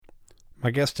My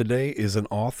guest today is an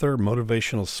author,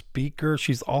 motivational speaker.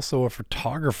 She's also a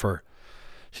photographer.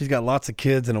 She's got lots of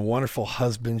kids and a wonderful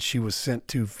husband. She was sent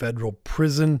to federal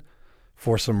prison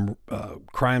for some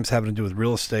crimes having to do with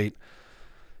real estate.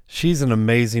 She's an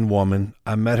amazing woman.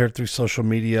 I met her through social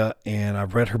media and I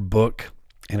read her book,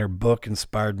 and her book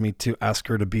inspired me to ask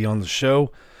her to be on the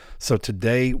show. So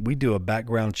today we do a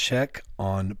background check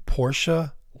on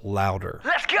Portia Louder.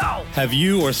 Let's go! Have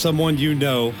you or someone you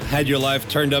know had your life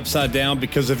turned upside down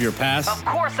because of your past? Of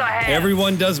course I have.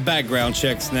 Everyone does background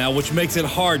checks now, which makes it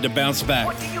hard to bounce back.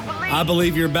 What do you believe? I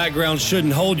believe your background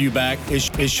shouldn't hold you back. It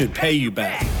should pay you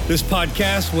back. This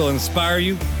podcast will inspire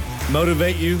you,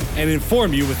 motivate you, and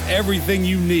inform you with everything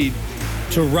you need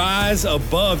to rise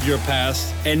above your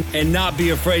past and not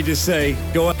be afraid to say,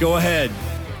 go ahead,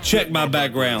 check my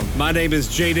background. My name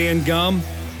is J-Dan Gum,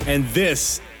 and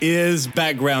this is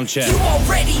Background Check. You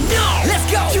already know. Let's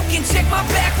go. You can check my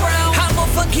background. I'm a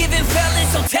forgiving felon,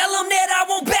 so tell them that I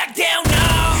won't back down.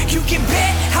 No. You can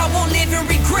bet I won't live in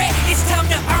regret. It's time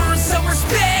to earn some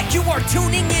respect. You are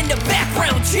tuning in to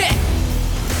Background Check.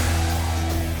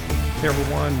 Hey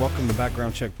everyone, welcome to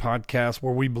Background Check Podcast,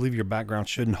 where we believe your background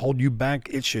shouldn't hold you back.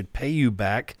 It should pay you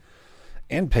back,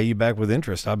 and pay you back with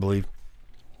interest, I believe.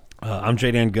 I'm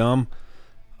J-Dan Gum,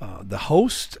 the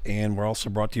host, and we're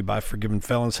also brought to you by Forgiven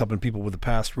Felons, helping people with the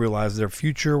past realize their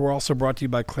future. We're also brought to you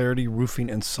by Clarity Roofing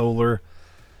and Solar.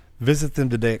 Visit them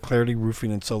today at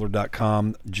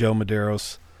clarityroofingandsolar.com. Joe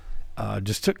Medeiros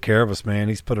just took care of us, man.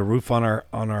 He's put a roof on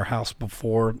our house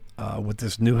before with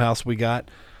this new house we got.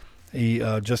 He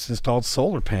just installed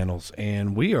solar panels,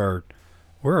 and we're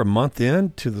a month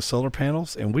into the solar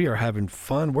panels, and we are having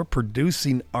fun. We're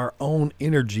producing our own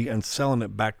energy and selling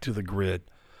it back to the grid.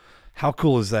 How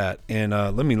cool is that? And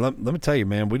let me tell you,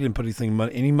 man, we didn't put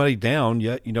any money down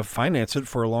yet. Finance it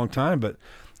for a long time, but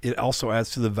it also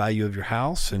adds to the value of your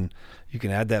house, and you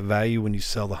can add that value when you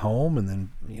sell the home. And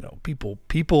then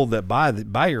people that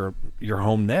buy your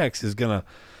home next is gonna,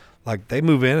 like, they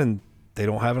move in and they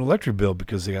don't have an electric bill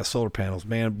because they got solar panels.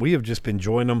 Man, we have just been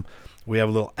enjoying them. We have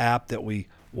a little app that we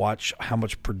watch how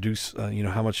much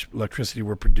how much electricity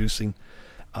we're producing.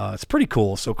 It's pretty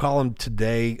cool. So call them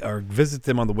today or visit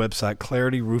them on the website,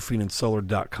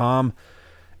 clarityroofingandsolar.com,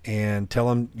 and tell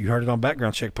them you heard it on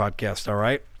Background Check Podcast. All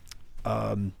right.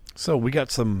 So we got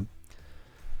some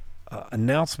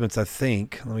announcements, I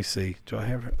think. Let me see. Do I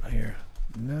have it here?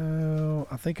 No,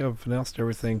 I think I've announced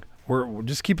everything. We're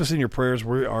just keep us in your prayers.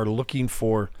 We are looking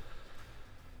for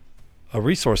a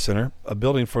resource center, a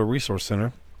building for a resource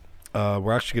center.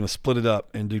 We're actually going to split it up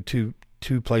and do two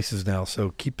places now.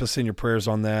 So keep us in your prayers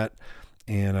on that.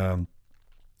 And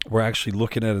we're actually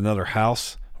looking at another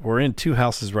house. We're in two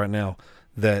houses right now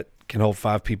that can hold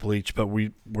 5 people each, but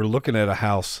we're looking at a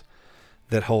house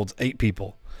that holds 8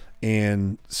 people.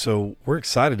 And so we're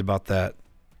excited about that.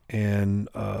 And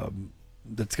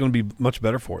that's going to be much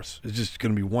better for us. It's just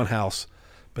going to be one house,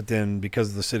 but then because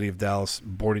of the city of Dallas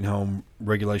boarding home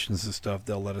regulations and stuff,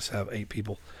 they'll let us have 8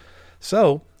 people.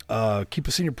 So keep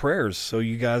us in your prayers. So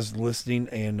you guys listening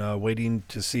and waiting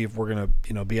to see if we're going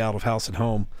to be out of house and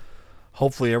home.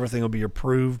 Hopefully everything will be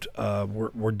approved.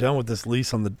 We're done with this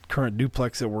lease on the current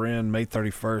duplex that we're in May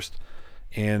 31st,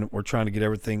 and we're trying to get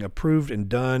everything approved and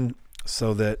done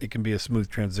so that it can be a smooth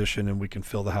transition and we can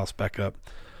fill the house back up.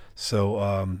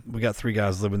 So we got 3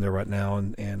 guys living there right now,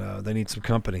 and they need some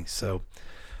company. So,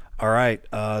 all right.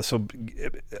 So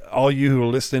all you who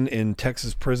are listening in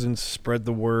Texas prisons, spread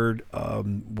the word.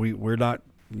 We're not.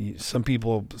 Some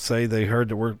people say they heard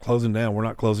that we're closing down. We're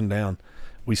not closing down.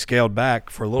 We scaled back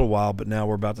for a little while, but now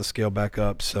we're about to scale back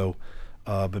up. So,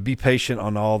 but be patient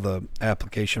on all the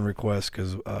application requests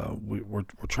because we're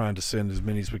trying to send as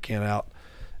many as we can out,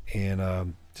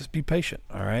 and just be patient.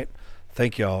 All right.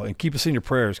 Thank y'all, and keep us in your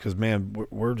prayers because, man,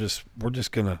 we're just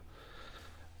gonna.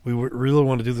 We really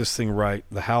want to do this thing right,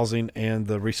 the housing and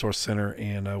the resource center,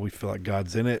 and we feel like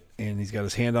God's in it, and He's got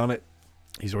His hand on it.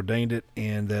 He's ordained it,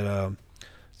 and that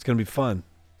it's gonna be fun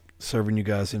serving you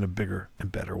guys in a bigger and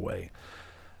better way.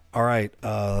 All right,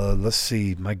 let's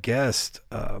see. My guest,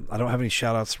 I don't have any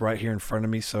shout-outs right here in front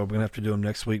of me, so I'm gonna have to do them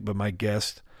next week. But my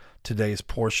guest today is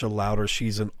Portia Louder.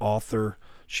 She's an author.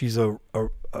 She's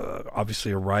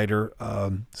obviously a writer,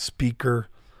 speaker,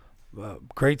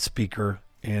 great speaker,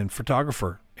 and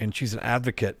photographer. And she's an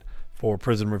advocate for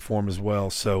prison reform as well.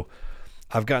 So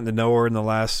I've gotten to know her in the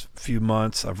last few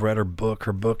months. I've read her book.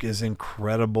 Her book is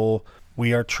incredible.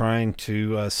 We are trying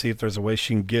to see if there's a way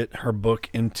she can get her book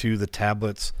into the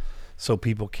tablets so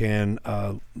people can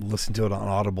listen to it on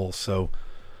Audible. So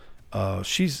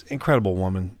she's an incredible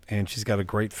woman, and she's got a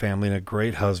great family and a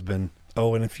great husband.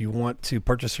 Oh, and if you want to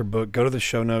purchase her book, go to the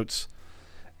show notes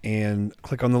and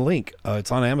click on the link.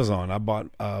 It's on Amazon. I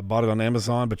bought it on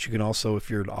Amazon, but you can also, if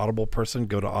you're an Audible person,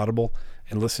 go to Audible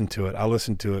and listen to it. I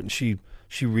listened to it, and she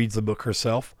reads the book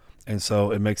herself, and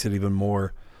so it makes it even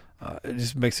more. It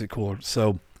just makes it cooler.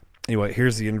 So, anyway,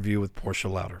 here's the interview with Portia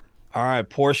Louder. All right,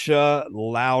 Portia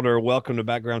Louder, welcome to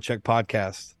Background Check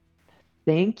Podcast.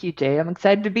 Thank you, Jay. I'm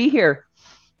excited to be here.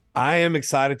 I am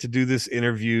excited to do this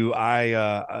interview. I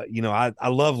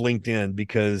love LinkedIn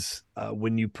because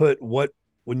when you put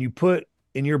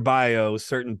in your bio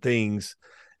certain things,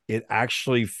 it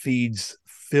actually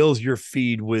fills your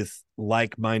feed with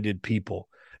like-minded people.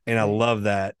 And I love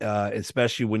that,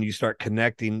 especially when you start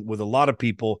connecting with a lot of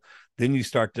people, then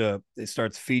it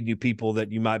starts feeding you people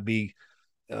that you might be,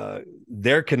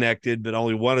 they're connected, but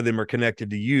only one of them are connected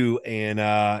to you.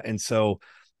 And so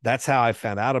that's how I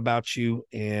found out about you.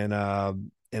 And I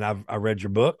read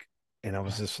your book, and I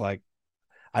was just like,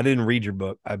 I didn't read your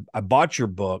book. I bought your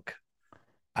book.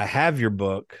 I have your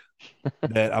book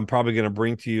that I'm probably going to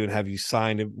bring to you and have you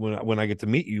signed when I get to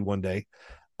meet you one day.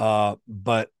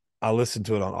 But I listened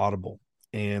to it on Audible,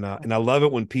 and I love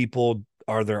it when people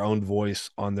are their own voice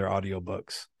on their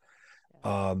audiobooks,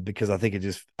 because I think it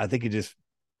just,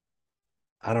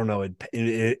 I don't know,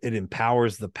 it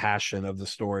empowers the passion of the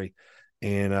story,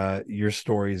 and your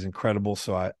story is incredible.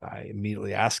 So I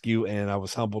immediately asked you, and I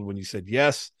was humbled when you said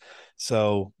yes.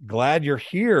 So glad you're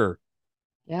here.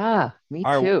 Yeah, me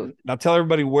All too. right, now tell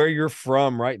everybody where you're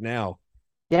from right now.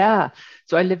 Yeah.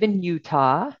 So I live in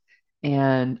Utah,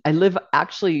 and I live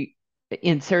actually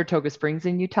in Saratoga Springs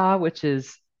in Utah, which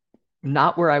is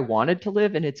not where I wanted to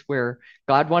live. And it's where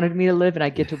God wanted me to live. And I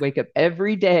get to wake up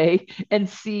every day and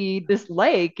see this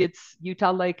lake. It's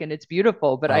Utah Lake, and it's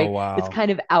beautiful, but Oh, it's wow.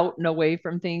 kind of out and away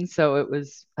from things. So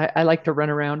I like to run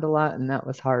around a lot, and that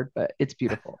was hard, but it's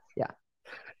beautiful. Yeah.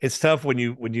 It's tough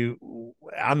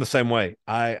I'm the same way.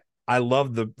 I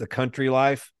love the country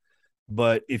life,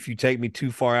 but if you take me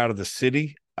too far out of the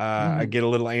city, I Mhm. get a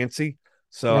little antsy.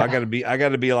 So Yeah. I got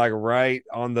to be like right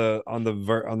on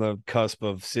the cusp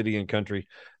of city and country.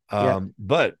 Yep.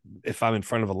 But if I'm in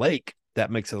front of a lake, that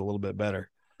makes it a little bit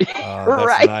better. That's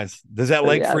Right. nice. Does that So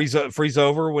lake yeah. freeze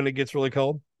over when it gets really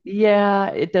cold? Yeah,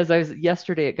 it does.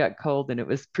 Yesterday it got cold, and it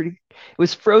was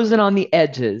frozen on the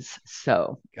edges.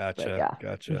 So, but Gotcha. yeah.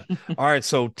 Gotcha. All right.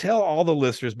 So tell all the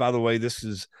listeners, by the way, this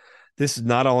is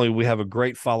not only we have a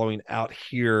great following out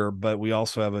here, but we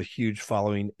also have a huge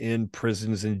following in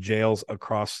prisons and jails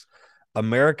across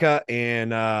America.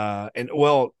 And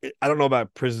well, I don't know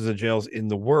about prisons and jails in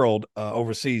the world,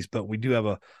 overseas, but we do have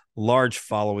a large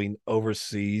following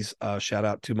overseas. Shout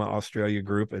out to my Australia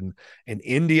group and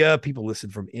India. People listen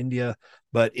from India.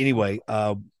 But anyway,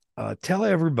 tell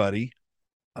everybody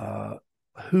uh,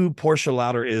 who Portia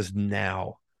Louder is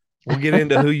now. We'll get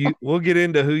into who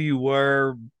you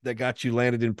were that got you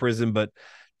landed in prison, but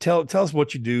tell us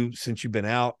what you do since you've been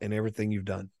out and everything you've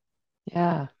done.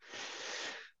 Yeah.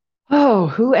 Oh,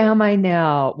 who am I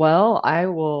now? Well,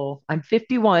 I'm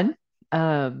 51.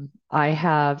 I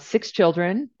have 6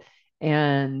 children,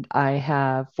 and I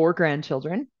have 4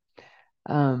 grandchildren.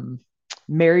 Um,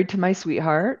 Married to my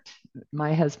sweetheart,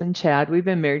 my husband, Chad. We've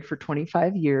been married for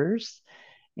 25 years,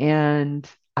 and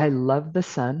I love the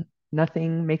sun.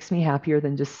 Nothing makes me happier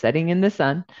than just sitting in the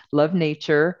sun. Love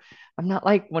nature. I'm not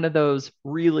like one of those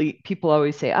really people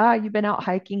always say, you've been out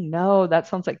hiking. No, that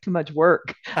sounds like too much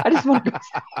work. I just want to go,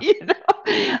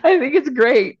 I think it's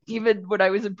great. Even when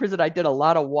I was in prison, I did a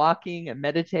lot of walking and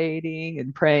meditating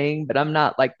and praying, but I'm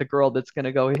not like the girl that's going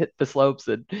to go hit the slopes.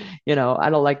 And, I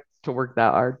don't like to work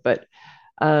that hard, but,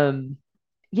 um,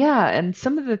 yeah. And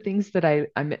some of the things that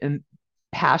I'm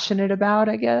passionate about,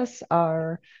 I guess,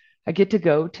 are I get to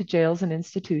go to jails and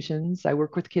institutions. I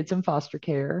work with kids in foster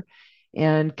care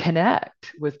and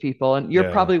connect with people. And you're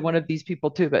Yeah. probably one of these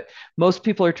people too, but most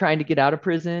people are trying to get out of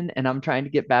prison, and I'm trying to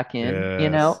get back in.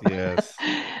 Yes. Yes.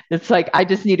 It's like I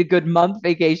just need a good month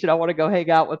vacation. I want to go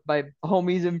hang out with my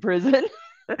homies in prison.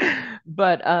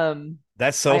 But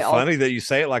That's so I also funny that you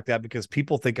say it like that because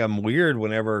people think I'm weird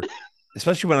whenever,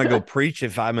 especially when I go preach.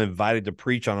 If I'm invited to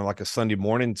preach on like a Sunday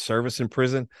morning service in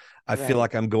prison, I feel right.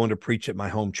 like I'm going to preach at my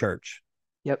home church.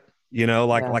 Yep.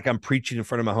 Like Yeah. I'm preaching in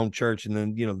front of my home church, and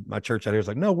then my church out here is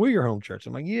like, no, we're your home church.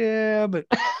 I'm like, yeah, but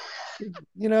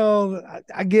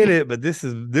I get it, but this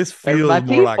They're feels my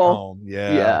more like people. home.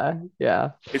 Yeah, Yeah. Yeah.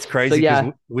 it's So crazy because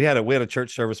yeah. we had a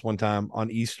church service one time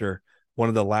on Easter, one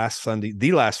of the last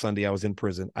Sunday I was in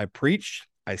prison. I preached,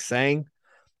 I sang,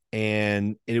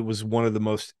 and it was one of the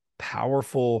most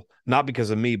powerful, not because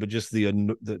of me, but just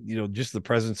just the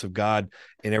presence of God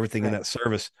and everything in Right. that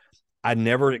service. I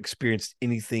never experienced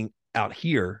anything out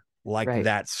here like Right.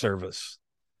 that service.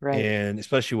 Right. and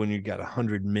especially when you got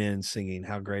 100 men singing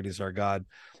 "How Great Is Our God,"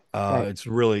 Right. it's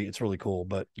really cool.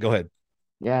 But go ahead.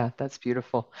 Yeah, that's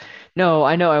beautiful. No,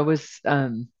 I know I was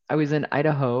in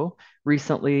Idaho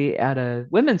recently at a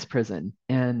women's prison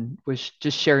and was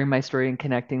just sharing my story and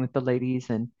connecting with the ladies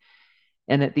and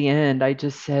at the end I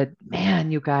just said,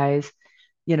 "Man, you guys,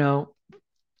 you know,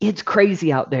 it's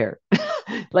crazy out there.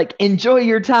 Like enjoy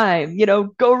your time,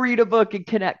 go read a book and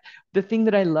connect." The thing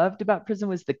that I loved about prison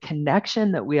was the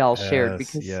connection that we all shared Yes,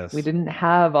 because we yes. didn't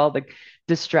have all the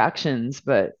distractions,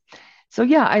 but so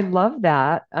yeah, I love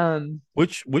that.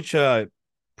 Which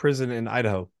prison in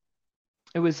Idaho?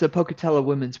 It was the Pocatello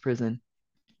Women's Prison.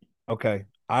 Okay. Yeah.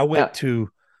 I went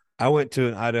to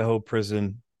an Idaho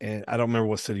prison, and I don't remember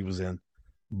what city it was in,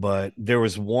 but there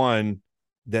was one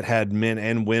that had men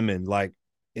and women like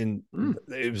in Mm.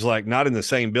 it was like not in the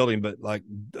same building, but like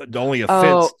Oh, only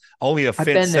a I've fence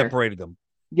been there. separated them.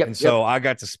 And Yep, so yep. I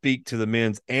got to speak to the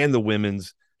men's and the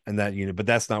women's in that unit, but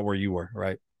that's not where you were,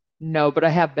 right? No, but I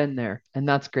have been there, and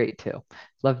that's great too.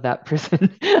 Love that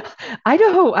prison.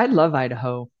 Idaho, I love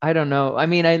Idaho. I don't know. I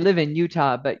mean, I live in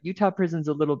Utah, but Utah prison's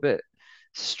a little bit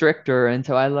stricter, and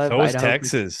so I love So is Idaho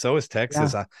prison. Texas. So is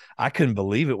Texas. Yeah. I couldn't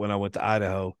believe it when I went to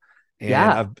Idaho, and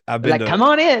Yeah. I've been Like, to come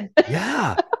on in.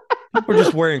 yeah. People are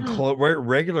just wearing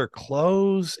regular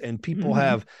clothes, and people Mhm.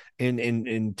 have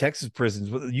in Texas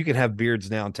prisons. You can have beards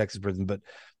now in Texas prison, but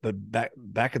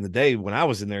back in the day when I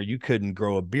was in there, you couldn't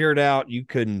grow a beard out, you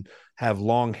couldn't have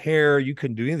long hair, you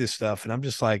couldn't do any of this stuff. And I'm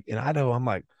just like in Idaho, I'm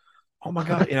like, oh my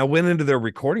god! And I went into their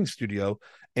recording studio,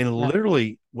 and Yeah.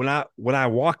 literally when I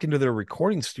walked into their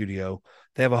recording studio,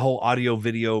 they have a whole audio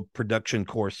video production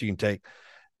course you can take.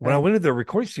 When I Right. went to the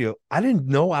recording studio, I didn't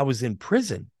know I was in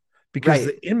prison because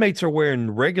Right. the inmates are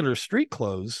wearing regular street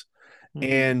clothes, Hmm.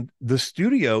 and the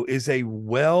studio is a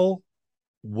well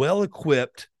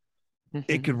equipped.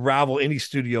 It Hmm. could rival any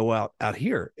studio out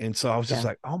here. And so I was just Yeah.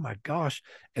 like, oh my gosh.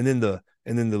 And then the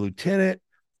lieutenant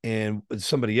and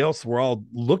somebody else were all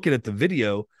looking at the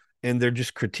video, and they're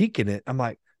just critiquing it. I'm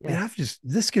like, Yeah. man,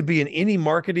 this could be in any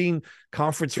marketing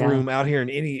conference Yeah. room out here in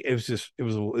any. It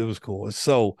was cool. It's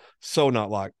so not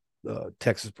like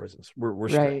Texas prisons. We're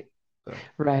strict. Right. So.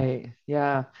 Right.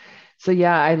 Yeah. So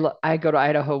yeah, I go to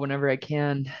Idaho whenever I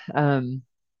can.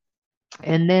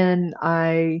 And then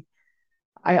I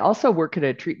also work at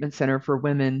a treatment center for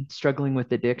women struggling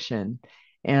with addiction.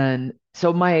 And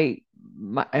so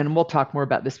and we'll talk more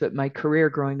about this, but my career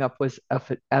growing up was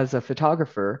as a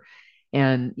photographer.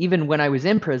 And even when I was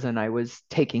in prison, I was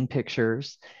taking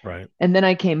pictures. Right. And then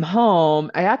I came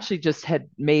home. I actually just had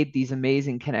made these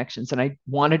amazing connections and I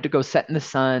wanted to go sit in the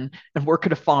sun and work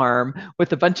at a farm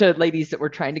with a bunch of ladies that were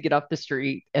trying to get off the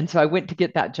street. And so I went to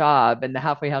get that job, and the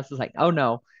halfway house was like, "Oh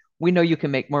no, we know you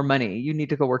can make more money. You need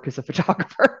to go work as a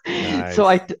photographer." So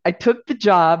Nice. I took the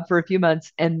job for a few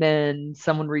months, and then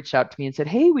someone reached out to me and said,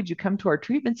 "Hey, would you come to our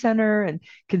treatment center and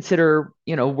consider,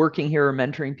 working here or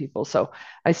mentoring people?" So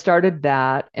I started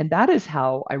that, and that is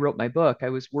how I wrote my book. I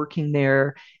was working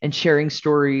there and sharing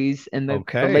stories, and the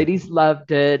Okay. ladies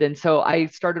loved it. And so I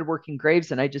started working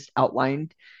graves, and I just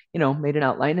outlined, made an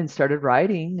outline and started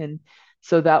writing. And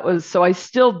so I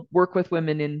still work with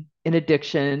women in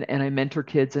addiction, and I mentor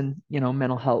kids in,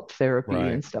 mental health therapy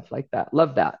Right. and stuff like that.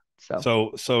 Love that.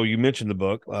 So So you mentioned the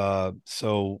book.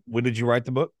 So when did you write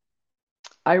the book?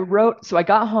 so I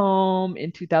got home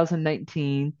in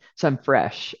 2019, so I'm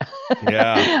fresh.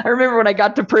 Yeah. I remember when I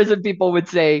got to prison, people would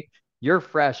say, "You're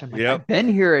fresh." I'm like, Yep. "I've been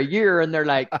here a year." And they're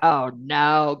like, "Oh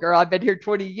no, girl, I've been here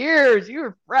 20 years.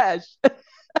 You're fresh."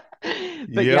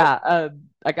 But Yep. yeah,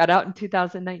 I got out in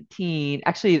 2019,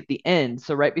 actually at the end,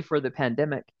 so right before the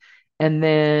pandemic. And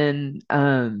then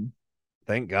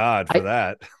Thank God for I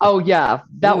that. oh yeah,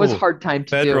 that was Ooh, hard time to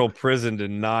do. federal prison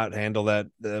did not handle that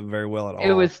very well at It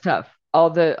all. was tough.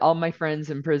 All my friends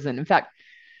in prison. In fact,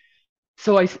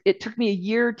 it took me a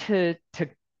year to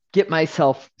get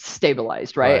myself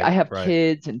stabilized, right? I Right. have Right.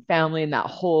 kids and family and that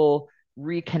whole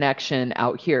reconnection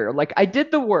out here. Like I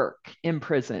did the work in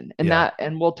prison Yeah.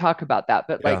 and we'll talk about that.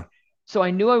 But like, Yeah. so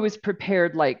I knew I was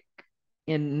prepared, like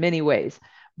in many ways,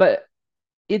 but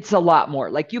it's a lot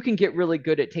more. Like you can get really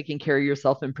good at taking care of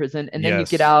yourself in prison, and then you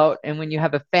get Yes. out, and when you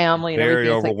have a family and Very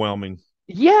everything, it's like, overwhelming.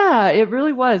 yeah, it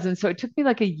really was. And so it took me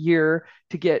like a year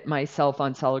to get myself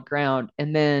on solid ground.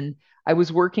 And then I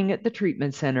was working at the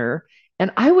treatment center,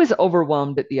 and I was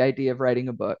overwhelmed at the idea of writing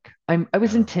a book. I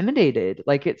was Yeah. intimidated.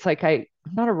 Like it's like I'm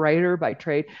not a writer by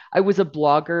trade. I was a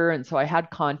blogger, and so I had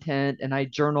content and I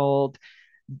journaled,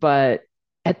 but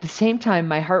at the same time,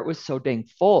 my heart was so dang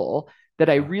full that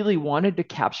I Yeah. really wanted to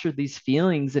capture these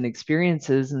feelings and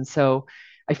experiences. And so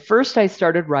I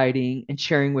started writing and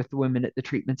sharing with the women at the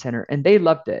treatment center, and they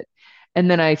loved it. And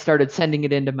then I started sending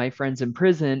it into my friends in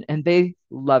prison, and they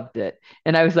loved it.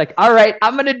 And I was like, all right,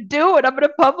 I'm going to do it. I'm going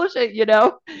to publish it, you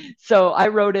know? So I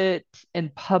wrote it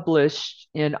and published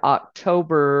in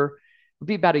October. It'll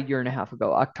be about a year and a half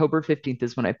ago. October 15th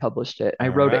is when I published it. I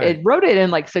All wrote it. right. It wrote it in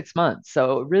like 6 months.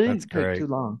 So it really That's didn't take great. too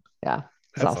long. Yeah.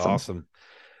 It's That's awesome. awesome.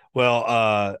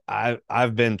 Well,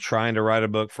 I've been trying to write a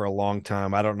book for a long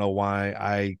time. I don't know why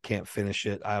I can't finish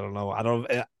it. I don't know.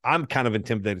 I'm kind of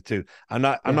intimidated too. I'm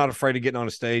Yeah. not afraid of getting on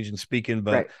a stage and speaking,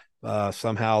 but Right.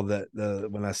 somehow that the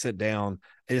when I sit down,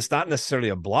 it's not necessarily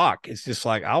a block. It's just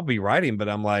like I'll be writing, but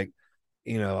I'm like,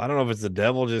 I don't know if it's the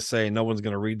devil just saying no one's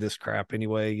going to read this crap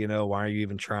anyway. Why are you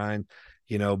even trying?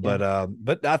 Yeah.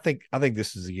 But I think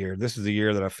this is the year. This is the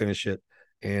year that I finish it,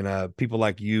 and people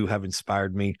like you have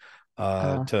inspired me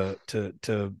Uh,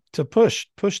 to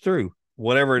push through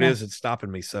whatever it yeah. is that's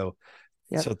stopping me. So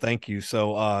Yep. thank you.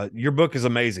 So your book is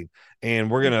amazing,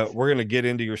 and we're gonna Thanks. we're gonna get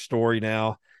into your story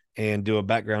now and do a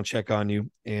background check on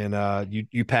you, and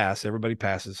you pass. Everybody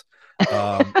passes.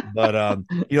 But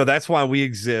that's why we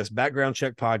exist. Background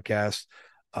Check Podcast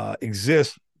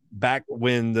exists. Back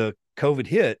when the COVID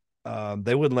hit,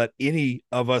 they wouldn't let any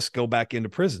of us go back into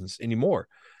prisons anymore.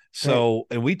 Right. So,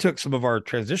 and we took some of our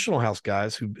transitional house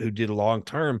guys who did a long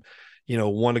term,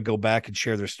 want to go back and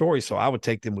share their story. So I would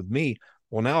take them with me.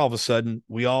 Well, now all of a sudden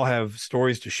we all have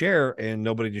stories to share and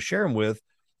nobody to share them with.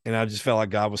 And I just felt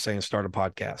like God was saying, start a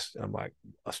podcast. And I'm like,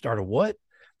 start a what?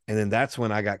 And then that's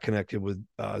when I got connected with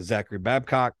Zachary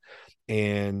Babcock.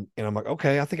 And I'm like,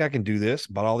 okay, I think I can do this.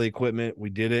 Bought all the equipment. We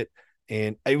did it.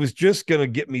 And it was just going to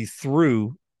get me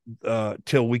through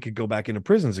till we could go back into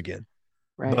prisons again.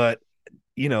 Right. But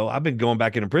I've been going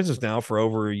back into prisons now for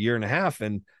over a year and a half,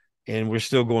 and we're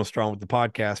still going strong with the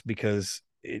podcast because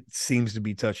it seems to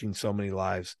be touching so many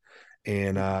lives.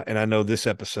 And I know this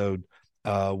episode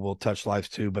will touch lives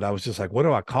too, but I was just like, what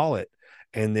do I call it?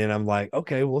 And then I'm like,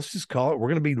 okay, well, let's just call it. We're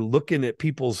going to be looking at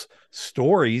people's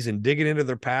stories and digging into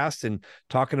their past and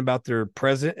talking about their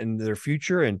present and their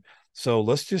future. And so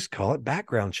let's just call it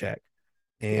background check.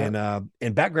 Yep.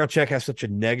 And background check has such a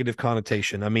negative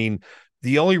connotation. I mean,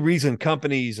 the only reason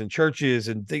companies and churches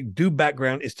and they do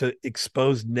background is to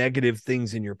expose negative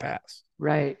things in your past,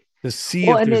 Right. to see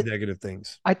Well, if and there's it, negative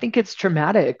things. I think it's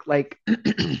traumatic. Like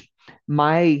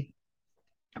my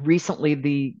recently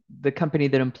the company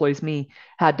that employs me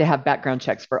had to have background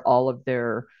checks for all of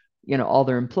their all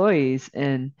their employees,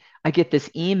 and I get this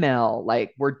email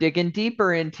like, we're digging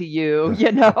deeper into you,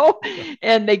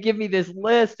 and they give me this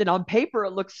list, and on paper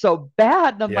it looks so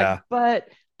bad, and I'm like, Yeah. but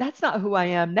that's not who I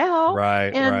am now.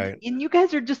 Right. and Right. and you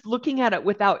guys are just looking at it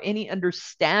without any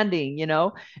understanding.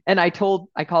 And I called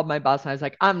my boss, and I was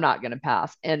like, I'm not going to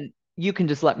pass, and you can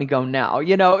just let me go now.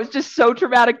 It's just so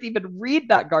traumatic to even read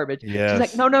that garbage. She's like,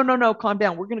 Yes. no, no, no, no, calm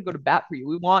down. We're going to go to bat for you.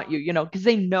 We want you, because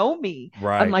they know me. I'm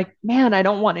Right. like, man, I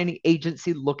don't want any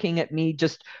agency looking at me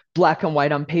just black and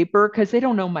white on paper, because they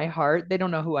don't know my heart. They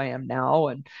don't know who I am now.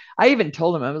 And I even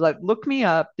told them, I was like, look me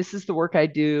up. This is the work I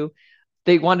do.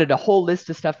 They wanted a whole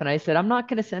list of stuff. And I said, I'm not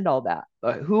going to send all that.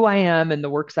 But who I am and the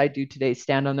works I do today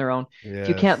stand on their own. If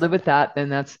you can't Yes. live with that,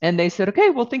 then and they said, okay,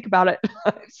 we'll think about it.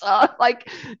 So like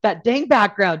that dang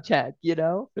background check.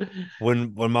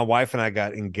 When my wife and I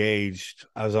got engaged,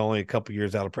 I was only a couple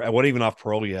years out I wasn't even off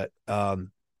parole yet.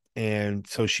 And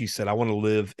so she said, I want to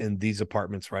live in these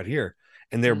apartments right here.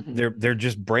 And they're Mhm. they're they're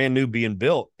just brand new being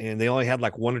built, and they only had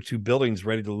like one or two buildings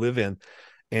ready to live in.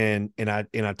 And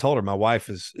I told her my wife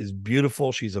is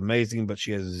beautiful, she's amazing, but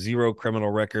she has zero criminal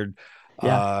record.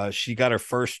 Yeah. She got her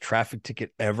first traffic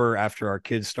ticket ever after our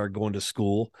kids started going to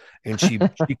school, and she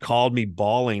called me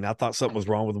bawling. I thought something was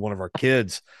wrong with one of our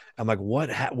kids. I'm like,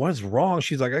 what's wrong?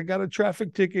 She's like, I got a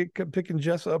traffic ticket picking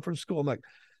Jess up from school. I'm like,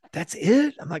 that's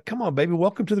it? I'm like, come on, baby,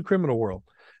 welcome to the criminal world,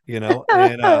 and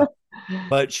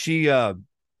but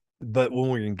but when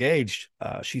we were engaged,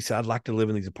 she said, I'd like to live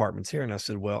in these apartments here. And I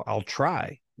said, well, I'll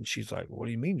try. And she's like, what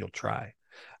do you mean you'll try?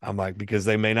 I'm like, because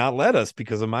they may not let us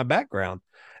because of my background.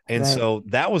 And Right. so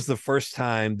that was the first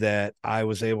time that I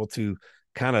was able to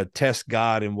kind of test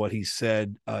God in what he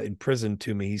said in prison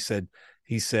to me.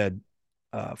 He said,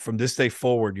 from this day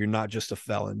forward, you're not just a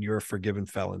felon, you're a forgiven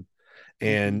felon.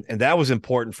 Mhm. And that was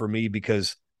important for me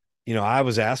because, I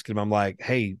was asking him, I'm like,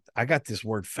 hey, I got this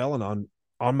word felon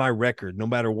on my record. No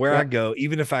matter where I Yep. go,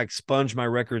 even if I expunge my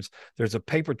records, there's a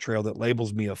paper trail that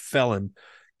labels me a felon.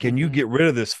 Can you Mhm. get rid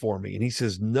of this for me? And he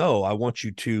says, no, I want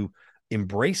you to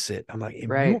embrace it. I'm like, you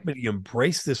Right. want me to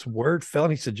embrace this word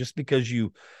felon? He said, just because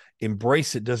you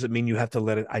embrace it doesn't mean you have to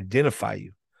let it identify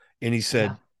you. And he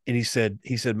said, Yeah. and he said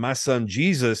my son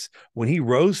Jesus, when he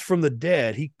rose from the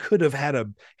dead, he could have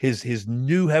had his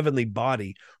new heavenly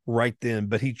body right then,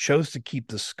 but he chose to keep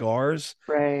the scars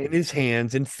in Right. his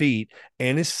hands and feet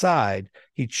and his side.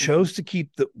 He Hmm. chose to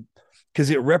keep the because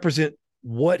it represent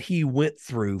what he went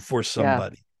through for Yeah.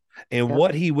 somebody and Yep.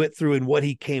 what he went through and what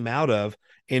he came out of.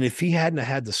 And if he hadn't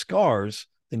had the scars,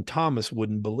 then Thomas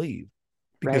wouldn't believe,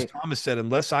 because Right. Thomas said,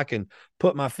 unless I can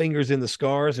put my fingers in the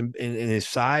scars and in his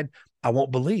side, I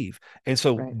won't believe. And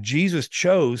so Right. Jesus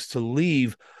chose to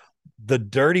leave the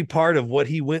dirty part of what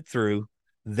he went through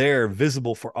there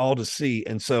visible for all to see.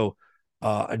 And so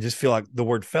I just feel like the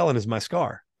word felon is my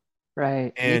scar.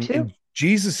 Right. Me too. And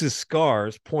Jesus's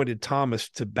scars pointed Thomas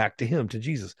to back to him, to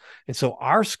Jesus. And so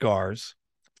our scars,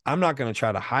 I'm not going to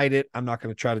try to hide it. I'm not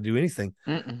going to try to do anything.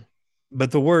 Mm-mm.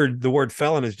 But the word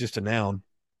felon is just a noun,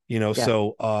 Yeah.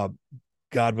 so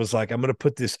God was like, I'm going to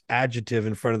put this adjective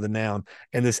in front of the noun,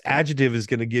 and this Yeah. adjective is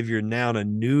going to give your noun a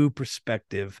new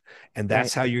perspective. And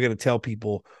that's Right. how you're going to tell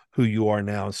people who you are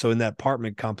now. And so in that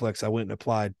apartment complex, I went and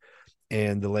applied,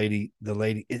 and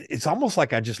it's almost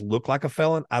like I just look like a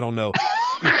felon. I don't know.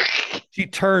 She, she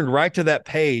turned right to that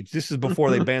page. This is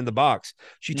before they banned the box.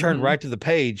 She turned Hmm. right to the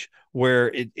page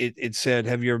where it said,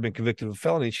 "Have you ever been convicted of a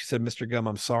felony?" She said, "Mr. Gum,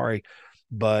 I'm sorry,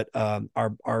 but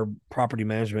our property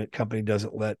management company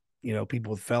doesn't let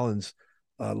people with felons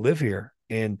live here."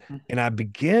 And I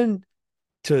begin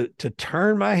to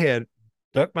turn my head,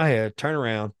 duck my head, turn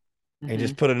around, and Hmm.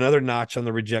 just put another notch on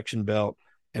the rejection belt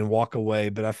and walk away.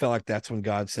 But I felt like that's when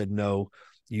God said, "No,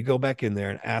 you go back in there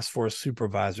and ask for a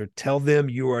supervisor. Tell them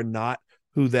you are not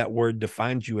who that word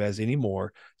defines you as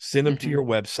anymore. Send them to Hmm. your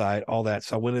website, all that."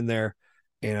 So I went in there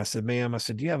and I said, "Ma'am," I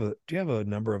said, "Do you have a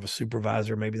number of a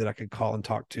supervisor maybe that I could call and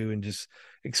talk to and just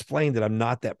explain that I'm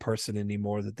not that person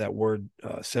anymore that word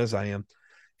says I am?"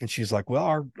 And she's like,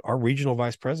 "Well, our regional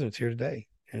vice president's here today,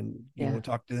 and you Yeah. want to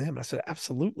talk to them?" And I said,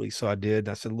 "Absolutely." So I did. And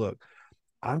I said, "Look,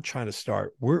 I'm trying to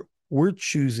start. We're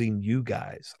choosing you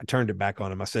guys." I turned it back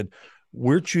on him. I said,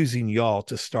 "We're choosing y'all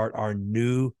to start our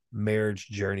new marriage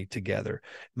journey together.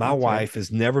 My That's right. wife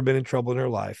has never been in trouble in her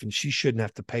life, and she shouldn't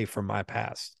have to pay for my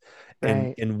past.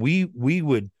 And Right. we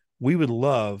would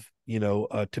love,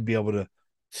 to be able to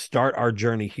start our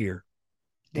journey here."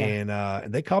 Yeah.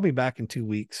 And they called me back in 2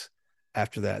 weeks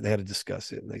after that. They had to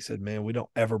discuss it, and they said, "Man, we don't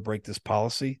ever break this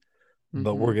policy,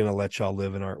 but Hmm. we're gonna let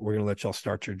y'all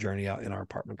start your journey out in our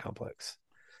apartment complex."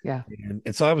 Yeah.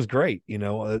 And so that was great,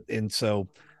 and so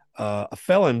a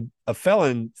felon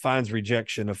finds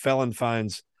rejection. A felon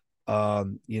finds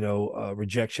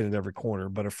rejection in every corner,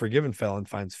 but a forgiven felon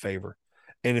finds favor.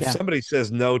 And if Yeah. somebody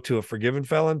says no to a forgiven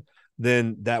felon,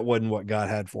 then that wasn't what God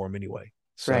had for him anyway.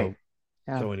 Right. So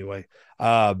Yeah. so anyway,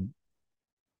 um,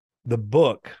 the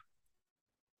book.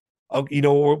 Oh,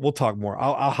 we'll talk more.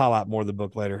 I'll highlight more of the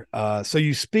book later. So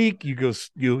you speak, you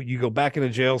go back into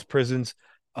jails, prisons.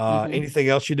 Hmm. Anything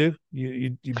else you do?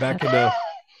 You back into.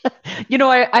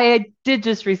 I did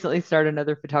just recently start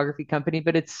another photography company,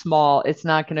 but it's small. It's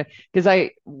not gonna because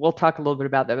we'll talk a little bit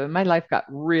about that, but my life got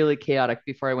really chaotic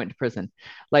before I went to prison.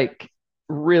 Like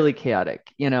really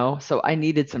chaotic. So I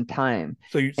needed some time.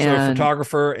 So a And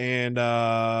photographer, and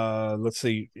let's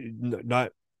see,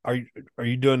 not are you are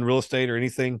you doing real estate or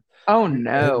anything? oh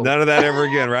no. None of that ever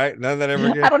again, right? None of that ever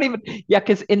I again. don't even, yeah,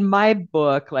 because in my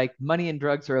book, like money and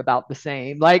drugs are about the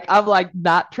same. Like I'm like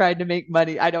not trying to make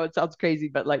money. I know it sounds crazy,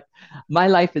 but like my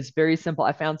life is very simple.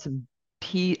 I found some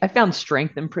peace. I found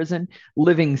strength in prison,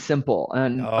 living simple,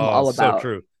 and I'm Oh, all so about,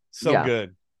 true. So yeah,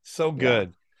 good. So yeah.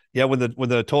 good. Yeah, when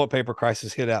the toilet paper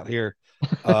crisis hit out here,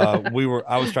 I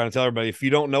was trying to tell everybody, if you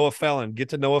don't know a felon, get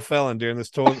to know a felon during this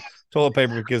toilet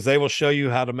paper, because they will show you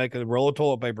how to make a roll of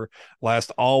toilet paper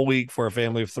last all week for a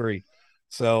family of three.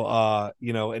 So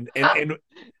and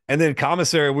then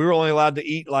commissary, we were only allowed to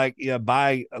eat like,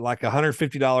 buy like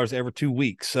 $150 every 2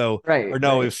 weeks. So, Right, or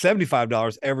no, it right. was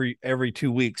 $75 every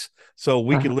 2 weeks. So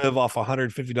we could Uh-huh. live off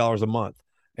 $150 a month.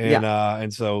 Yeah,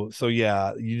 And so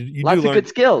yeah, you do lots of learn good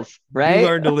skills,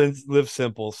 right? to live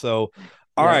simple. So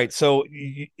all Yep. right, so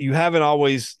you haven't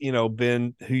always,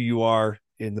 been who you are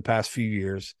in the past few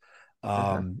years.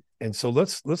 Uh-huh. And so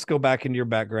let's go back into your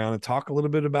background and talk a little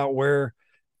bit about where,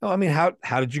 oh, I mean,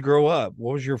 how did you grow up?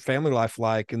 What was your family life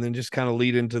like? And then just kind of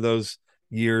lead into those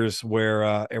years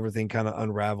where everything kind of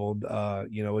unraveled,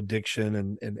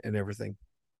 addiction and everything.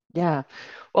 Yeah.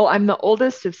 Well, I'm the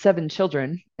oldest of seven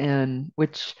children, and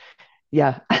which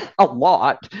yeah, a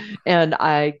lot. And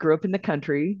I grew up in the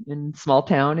country in small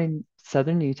town in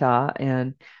southern Utah.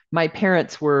 And my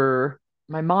parents were,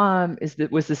 my mom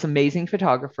was this amazing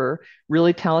photographer,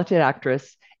 really talented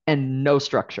actress, and no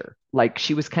structure. Like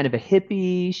she was kind of a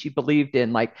hippie. She believed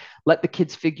in like let the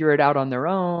kids figure it out on their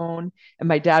own. And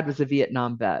my dad was a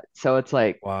Vietnam vet. So it's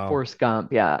like Wow. Forrest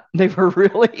Gump. Yeah. They were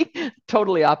really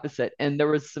totally opposite. And there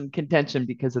was some contention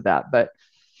because of that. But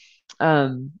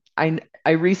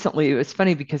I recently, it was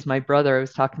funny because I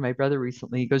was talking to my brother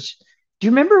recently. He goes, "Do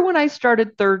you remember when I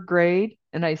started third grade?"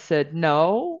 And I said,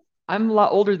 "No, I'm a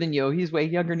lot older than you." He's way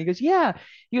younger. And he goes, "Yeah."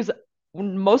 He goes,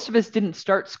 "When most of us didn't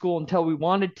start school until we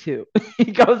wanted to."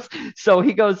 He goes,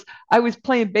 "I was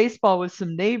playing baseball with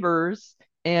some neighbors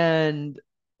and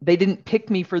they didn't pick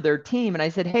me for their team." And I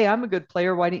said, "Hey, I'm a good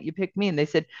player. Why didn't you pick me?" And they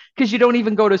said, "Because you don't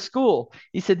even go to school."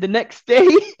 He said, the next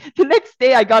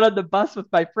day I got on the bus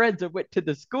with my friends and went to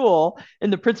the school.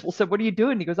 And the principal said, "What are you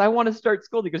doing?" He goes, "I want to start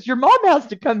school." He goes, "Your mom has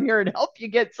to come here and help you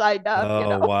get signed up, you Oh,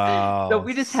 know?" So wow.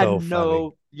 we just had So funny.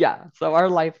 no, yeah. So our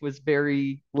life was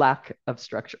very lack of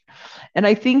structure. And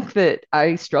I think that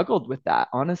I struggled with that,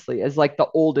 honestly, as like the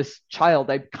oldest child.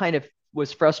 I kind of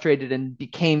was frustrated and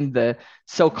became the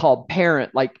so-called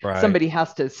parent. Like Right. somebody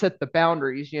has to set the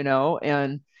boundaries, you know?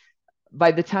 And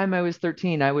by the time I was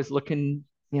 13, I was looking,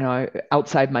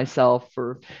 outside myself.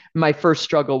 For my first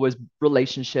struggle was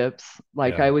relationships.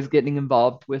 Like Yeah. I was getting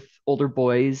involved with older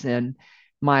boys, and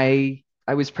I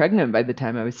was pregnant by the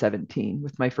time I was 17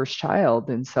 with my first child.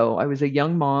 And so I was a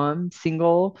young mom,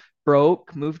 single,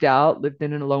 broke, moved out, lived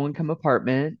in a low income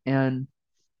apartment, and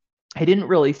I didn't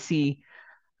really see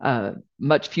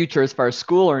much future as far as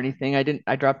school or anything.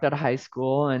 I dropped out of high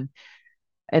school, and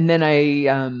then I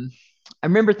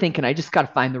remember thinking I just got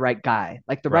to find the right guy.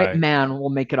 Like the right Right. man will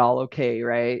make it all okay,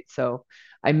 right? So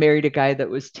I married a guy that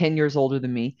was 10 years older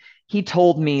than me. He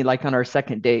told me like on our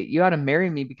second date, "You ought to marry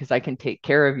me because I can take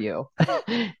care of you."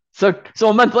 So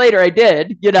a month later I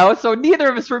did, you know. So neither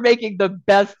of us were making the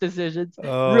best decisions,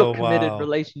 real Oh, committed wow.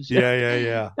 relationship. Yeah,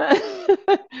 yeah,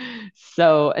 yeah.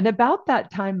 So, and about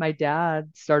that time, my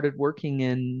dad started working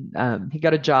he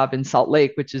got a job in Salt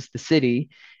Lake, which is the city.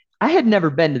 I had never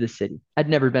been to the city. I'd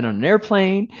never been on an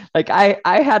airplane. Like I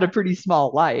had a pretty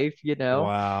small life, you know.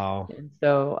 Wow. And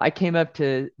so I came up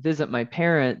to visit my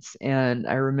parents, and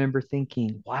I remember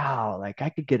thinking, wow, like I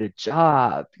could get a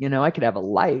job, you know, I could have a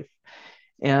life.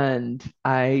 And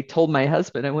I told my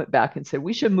husband, I went back and said,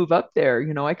 "We should move up there.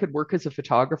 You know, I could work as a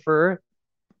photographer."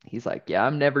 He's like, "Yeah,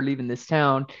 I'm never leaving this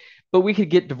town." But we could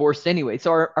get divorced anyway.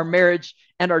 So our marriage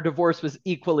and our divorce was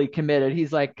equally committed.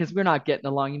 He's like, "Because we're not getting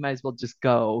along, you might as well just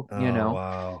go, you Oh, know."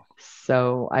 wow.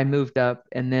 So I moved up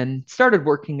and then started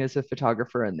working as a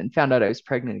photographer, and then found out I was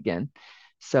pregnant again.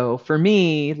 So for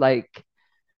me, like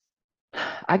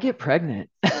I get pregnant.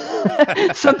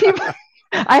 Some people,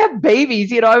 I have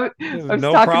babies, you know. I was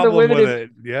No talking to problem women with in, it.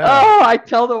 Yeah. oh, I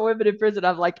tell the women in prison,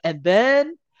 I'm like, and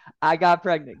then I got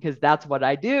pregnant because that's what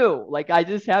I do. Like I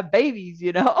just have babies,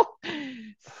 you know.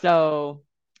 So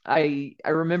I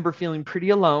remember feeling pretty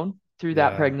alone through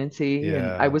that Yeah. pregnancy,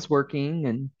 and I Yeah. was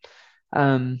working,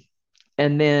 um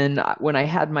and then when I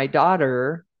had my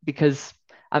daughter, because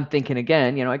I'm thinking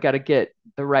again, you know, I got to get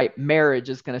the right marriage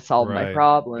is going to solve my Right.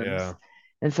 problems. Yeah.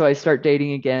 And so I start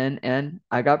dating again, and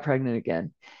I got pregnant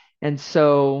again. And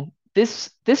so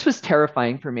this was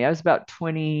terrifying for me. I was about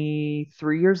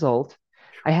 23 years old.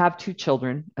 I have two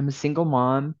children. I'm a single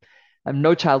mom. I'm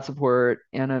no child support,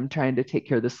 and I'm trying to take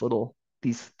care of this little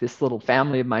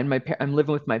family of mine. I'm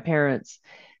living with my parents.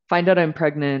 Find out I'm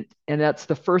pregnant, and that's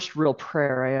the first real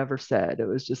prayer I ever said. It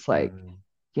was just like, Mm.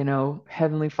 you know,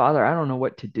 Heavenly Father, I don't know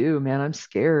what to do, man. I'm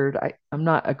scared. I'm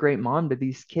not a great mom to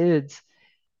these kids.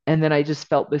 And then I just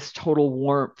felt this total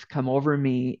warmth come over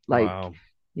me. Like, Wow.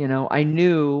 you know, I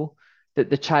knew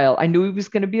I knew he was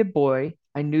going to be a boy.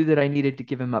 I knew that I needed to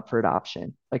give him up for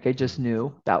adoption. Like, I just Mm.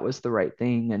 knew that was the right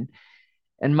thing.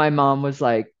 And my mom was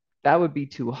like, "That would be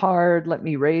too hard. Let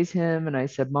me raise him." And I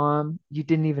said, "Mom, you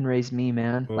didn't even raise me,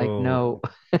 man. Like, Oh. no."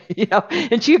 You know,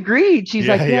 and she agreed. She's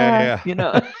like, Yeah, yeah, "Yeah, yeah. you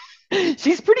know."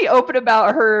 She's pretty open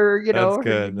about That's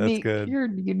good. That's good. her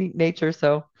unique nature.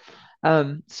 So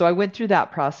I went through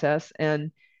that process,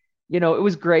 and you know, it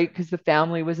was great because the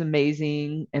family was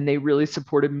amazing and they really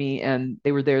supported me, and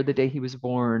they were there the day he was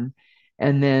born.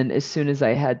 And then as soon as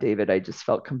I had David, I just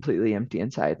felt completely empty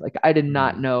inside. Like I did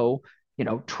not Mm. know, you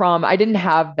know, trauma. I didn't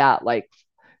have that like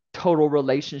total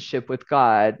relationship with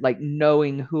God, like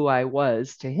knowing who I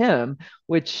was to him,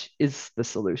 which is the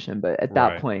solution. But at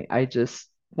that Right. point, I just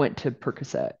went to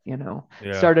Percocet, you know,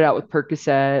 Yeah. started out with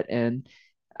Percocet,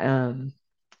 um,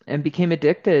 and became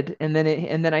addicted. And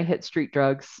then I hit street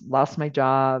drugs, lost my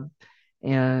job,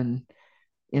 and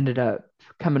ended up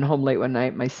coming home late one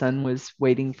night. My son was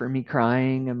waiting for me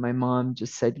crying, and my mom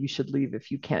just said, "You should leave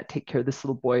if you can't take care of this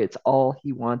little boy. It's all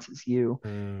he wants is you."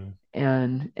 Mm.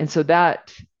 And so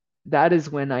that that is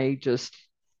when I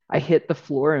hit the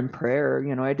floor in prayer.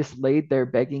 I just laid there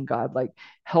begging God, like,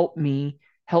 help me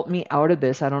out of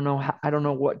this. I don't know I don't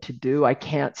know what to do. I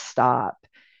can't stop.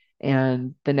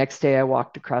 And the next day I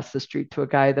walked across the street to a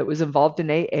guy that was involved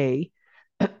in AA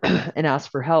and asked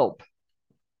for help.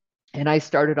 And I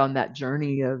started on that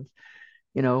journey of,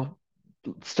 you know,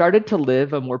 started to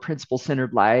live a more principle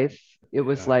centered life. It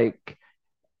was Yeah. like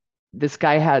this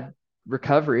guy had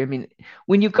recovery. I mean,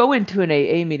 when you go into an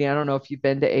AA meeting, I don't know if you've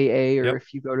been to AA or Yep.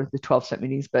 if you go to the 12 step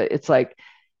meetings, but it's like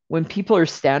when people are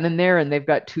standing there and they've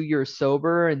got 2 years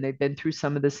sober and they've been through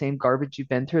some of the same garbage you've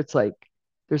been through, it's like,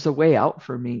 there's a way out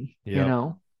for me, you Yep.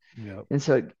 know? Yep. And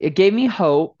so it gave me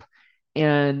hope.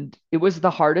 And it was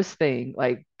the hardest thing.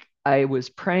 Like, I was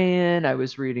praying, I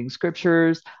was reading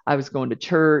scriptures, I was going to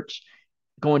church,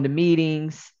 going to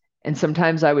meetings. And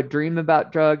sometimes I would dream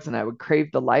about drugs and I would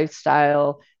crave the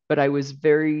lifestyle, but I was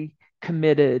very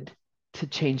committed to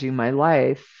changing my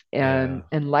life. Yeah.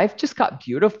 And life just got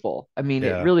beautiful. I mean, it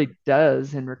Yeah. really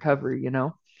does in recovery.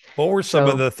 What were some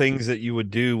of So the things that you would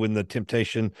do when the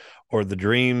temptation or the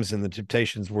dreams and the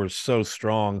temptations were so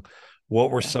strong?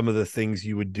 What were yeah, some of the things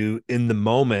you would do in the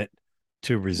moment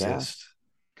to yeah. resist?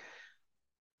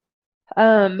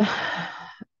 Um,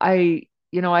 I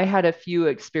had a few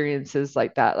experiences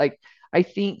like that. Like, I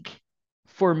think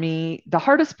for me, the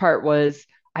hardest part was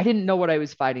I didn't know what I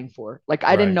was fighting for. Like,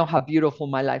 I didn't Right. know how beautiful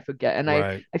my life would get. And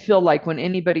Right. I feel like when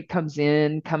anybody comes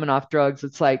in coming off drugs,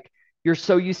 it's like you're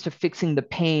so used to fixing the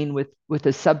pain with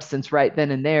a substance right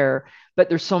then and there, but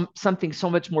there's something so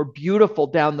much more beautiful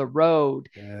down the road,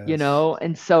 Yes.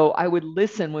 And so I would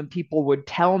listen when people would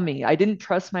tell me. I didn't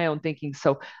trust my own thinking.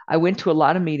 So I went to a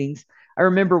lot of meetings. I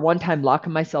remember one time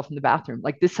locking myself in the bathroom.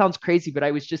 Like, this sounds crazy, but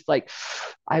I was just like,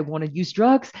 I want to use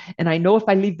drugs. And I know if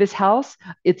I leave this house,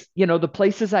 it's, the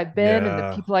places I've been and the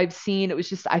Yeah. people I've seen, it was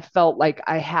just, I felt like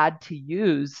I had to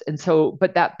use. And so,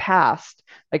 but that passed.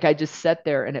 Like, I just sat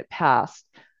there and it passed.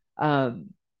 Um,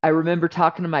 I remember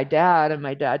talking to my dad and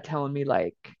my dad telling me,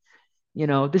 like,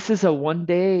 this is a one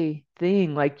day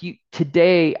thing. Like,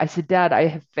 today, I said, Dad, I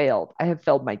have failed. I have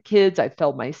failed my kids. I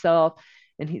failed myself.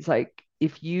 And he's like,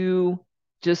 if you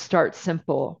just start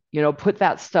simple, put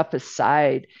that stuff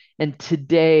aside. And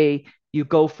today you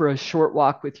go for a short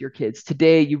walk with your kids.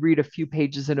 Today you read a few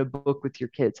pages in a book with your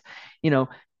kids. You know,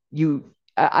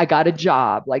 I got a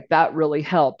job, like that really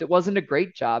helped. It wasn't a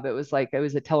great job. It was like I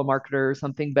was a telemarketer or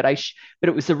something, but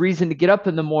it was a reason to get up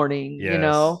in the morning.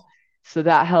 Yes. So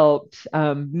that helped.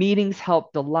 Meetings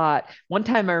helped a lot. One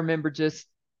time I remember just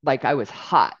like I was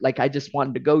hot, like I just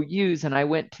wanted to go use, and I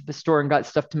went to the store and got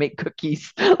stuff to make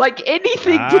cookies, like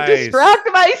anything to Nice. distract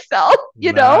myself,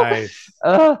 you know? Nice.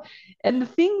 Uh, and the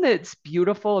thing that's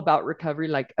beautiful about recovery,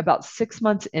 like about 6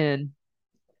 months in,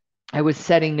 I was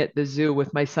sitting at the zoo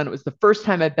with my son. It was the first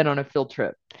time I'd been on a field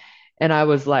trip. And I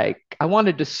was like, I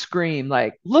wanted to scream,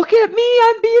 like, look at me,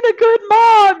 I'm being a good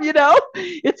mom.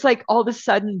 It's like all of a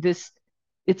sudden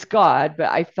it's God,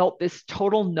 but I felt this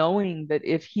total knowing that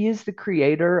if He is the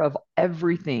creator of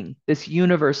everything, this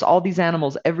universe, all these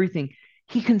animals, everything,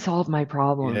 He can solve my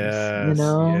problems, you Yes.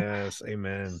 know? Yes.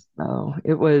 Amen. So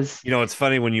it was, It's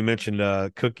funny when you mentioned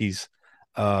cookies.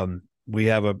 We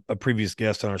have a previous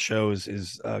guest on our show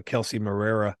is Kelsey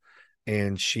Marrera,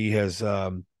 and she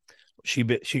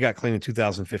got clean in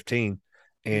 2015,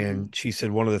 mhm, and she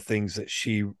said one of the things that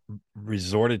she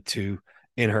resorted to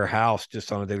in her house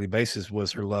just on a daily basis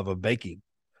was her love of baking,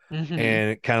 mhm.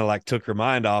 and it kind of like took her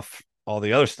mind off all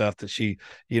the other stuff that she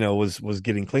was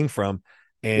getting clean from,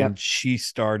 and Yep. she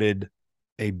started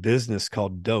a business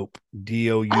called Dope,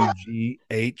 Dough,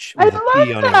 I with a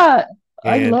P on love it, that.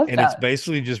 I and love it's that.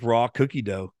 basically just raw cookie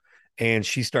dough. And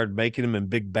she started making them in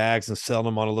big bags and selling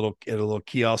them on a little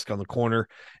kiosk on the corner.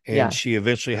 And Yeah. she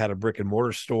eventually had a brick and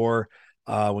mortar store.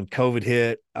 When COVID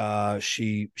hit,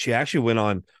 she actually went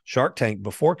on Shark Tank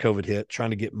before COVID hit,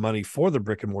 trying to get money for the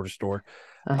brick and mortar store.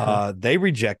 Uh-huh. They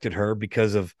rejected her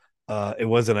because of it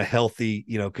wasn't a healthy,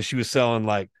 because she was selling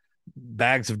like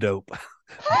bags of dope,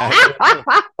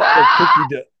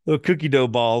 little cookie dough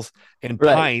balls and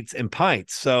Right. pints and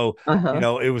pints. So,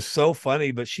 Uh-huh. it was so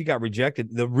funny, but she got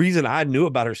rejected. The reason I knew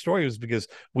about her story was because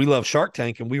we love Shark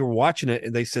Tank and we were watching it,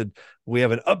 and they said, we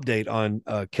have an update on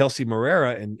Kelsey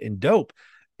Marrera and Dope.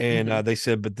 And Hmm. they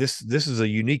said, but this is a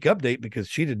unique update because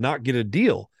she did not get a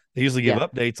deal. They usually give Yeah.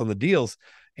 updates on the deals.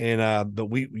 And but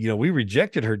we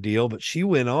rejected her deal, but she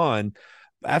went on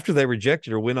after they rejected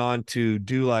her, went on to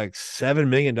do like $7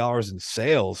 million in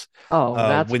sales. Oh,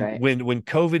 that's When great.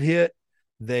 COVID hit,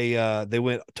 they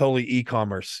went totally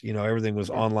e-commerce. Everything was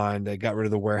Yeah. online. They got rid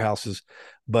of the warehouses,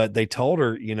 but they told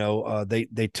her,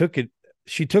 they took it.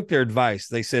 She took their advice.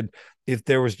 They said if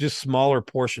there was just smaller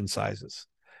portion sizes,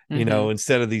 Hmm.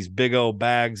 instead of these big old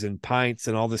bags and pints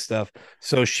and all this stuff.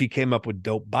 So she came up with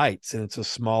Dope Bites, and it's a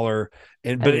smaller,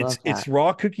 I but love it's that.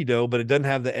 raw cookie dough, but it doesn't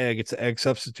have the egg. It's an egg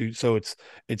substitute, so it's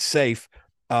safe.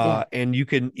 Yeah, And you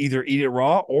can either eat it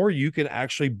raw, or you can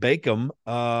actually bake them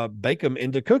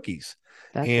into cookies.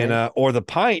 that's And right. or the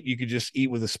pint you could just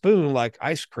eat with a spoon like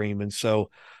ice cream. And so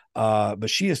but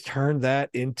she has turned that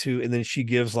into, and then she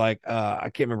gives like I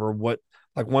can't remember what,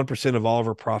 like 1% of all of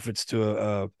her profits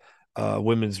to a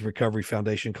women's recovery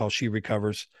foundation called She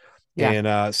Recovers. Yeah.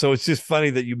 And so it's just funny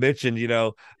that you mentioned,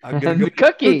 I'm gonna go The get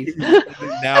cookies. cookies. And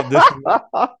then now this week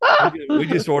we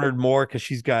just ordered more because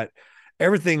she's got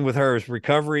everything with her is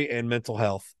recovery and mental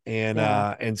health. And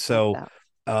Yeah, love so that.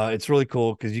 it's really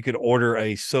cool because you could order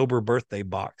a sober birthday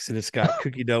box, and it's got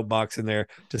cookie dough box in there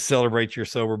to celebrate your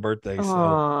sober birthday. So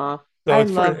Oh, so I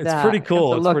it's love it's pretty that. I have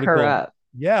cool. to It's look pretty her cool. up.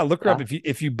 Yeah, look her up Yeah,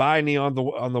 if you buy any on the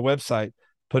website,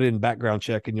 put in background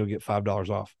check and you'll get $5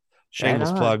 off. right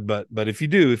Shameless on. plug, but if you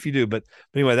do, but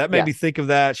anyway, that made me Yes. think of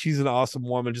that. She's an awesome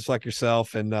woman, just like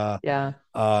yourself, and Yeah.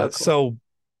 So uh, cool. so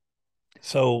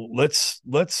so let's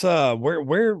where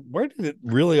did it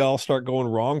really all start going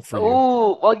wrong for you?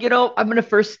 Oh, well, I'm gonna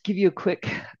first give you a quick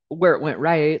where it went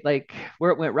right. Like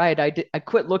where it went right, I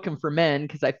quit looking for men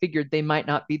because I figured they might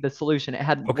not be the solution. It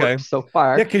hadn't Okay. worked so Yeah,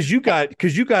 far. because you got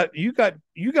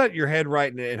your head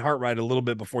right and heart right a little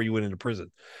bit before you went into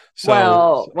prison.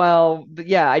 So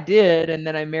Yeah, I did, and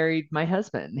then I married my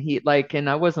husband. And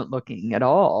I wasn't looking at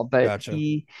all, but gotcha.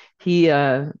 he's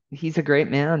a great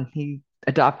man. He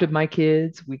adopted my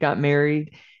kids. We got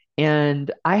married,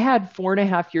 and I had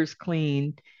 4.5 years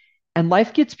clean. And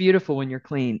life gets beautiful when you're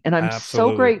clean. And I'm so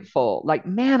Absolutely. grateful. Like,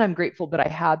 man, I'm grateful that I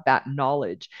had that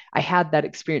knowledge. I had that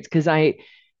experience because I've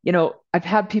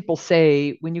had people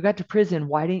say, when you got to prison,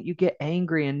 why didn't you get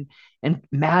angry and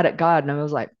mad at God? And I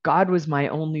was like, God was my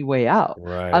only way out.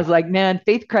 I Right. was like, man,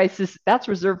 faith crisis, that's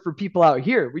reserved for people out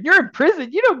here. When you're in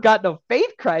prison, you don't got no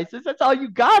faith crisis. That's all you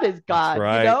got is That's God,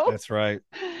 right. That's right.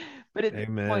 But at this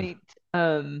Amen. point,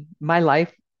 my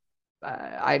life,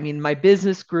 I mean, my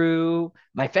business grew,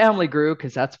 my family grew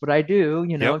because that's what I do.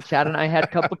 Yep. Chad and I had a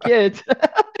couple kids,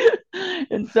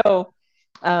 and so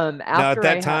Now at after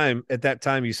that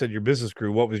time, you said your business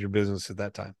grew. What was your business at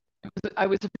that time? I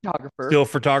was a photographer. Still a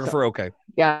So photographer? Okay.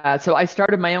 yeah, so I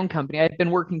started my own company. I've been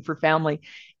working for family,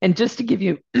 and just to give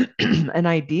you an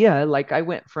idea, like I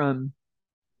went from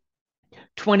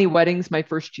 20 weddings my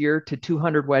first year to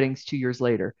 200 weddings 2 years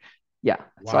later. Yeah.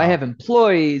 So I have Wow.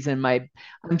 employees and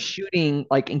I'm shooting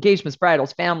like engagements,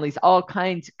 bridals, families, all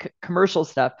kinds of commercial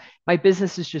stuff. My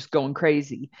business is just going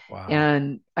crazy. Wow.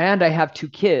 And I have 2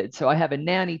 kids. So I have a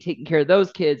nanny taking care of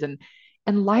those kids and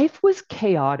life was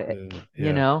chaotic, Yeah. you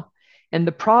Yeah. know. And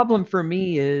the problem for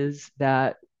me is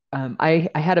that I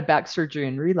had a back surgery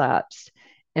and relapsed.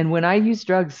 And when I use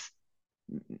drugs,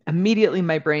 immediately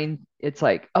my brain, it's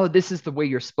like, oh, this is the way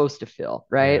you're supposed to feel,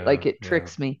 right? Yeah. Like it Yeah.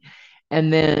 tricks me.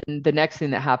 And then the next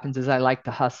thing that happens is I like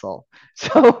to hustle.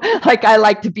 So like I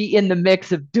like to be in the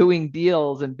mix of doing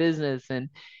deals and business.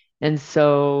 And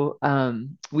so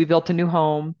we built a new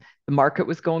home. The market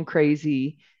was going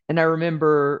crazy. And I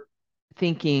remember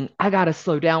thinking, I got to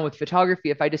slow down with photography.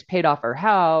 If I just paid off our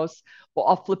house, well,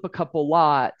 I'll flip a couple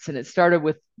lots. And it started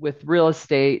with real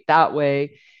estate that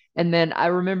way. And then I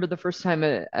remember the first time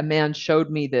a man showed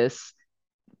me this,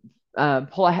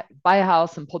 buy a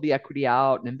house and pull the equity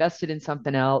out and invest it in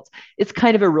something else. It's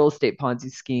kind of a real estate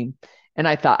Ponzi scheme. And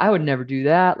I thought I would never do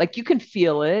that. Like you can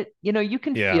feel it, you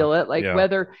can Yeah. feel it. Like Yeah.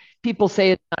 whether people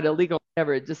say it's not illegal,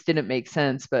 whatever, it just didn't make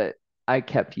sense. But I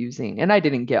kept using, and I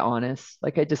didn't get honest.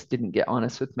 Like I just didn't get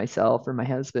honest with myself or my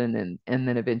husband, and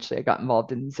then eventually I got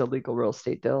involved in these illegal real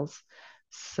estate deals.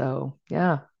 So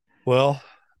yeah, Well,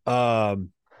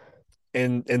 um,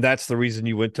 and that's the reason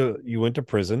you went to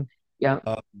prison. yeah,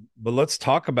 Uh, but let's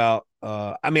talk about.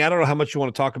 I mean, I don't know how much you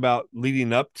want to talk about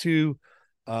leading up to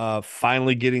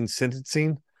finally getting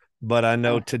sentencing, but I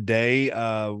know yeah, today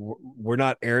we're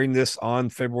not airing this on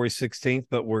February 16th,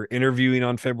 but we're interviewing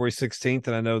on February 16th,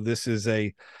 and I know this is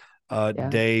a yeah.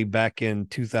 day back in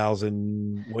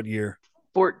 2000. What year?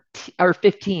 14 or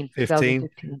 15, 15.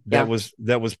 2015. That Yeah, was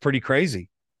that was pretty crazy.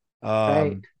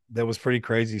 right. That was pretty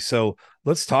crazy. So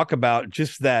let's talk about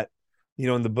just that.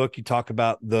 In the book you talk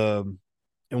about and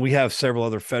we have several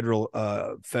other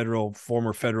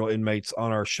former federal inmates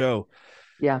on our show.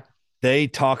 Yeah. They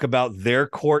talk about their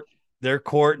court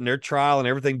and their trial and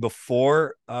everything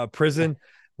before prison,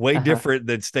 way Uh-huh. different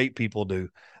than state people do.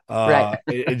 Right.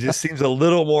 It just seems a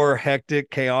little more hectic,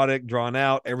 chaotic, drawn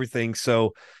out, everything.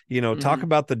 So, talk Mhm.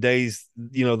 about the days,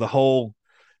 the whole,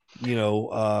 you know,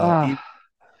 uh, Ah, e-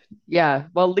 Yeah.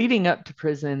 Well, leading up to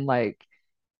prison, like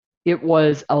it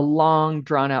was a long,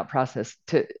 drawn out process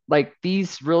to like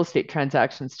these real estate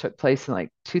transactions took place in like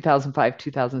 2005,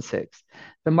 2006.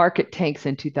 The market tanks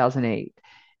in 2008.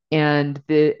 And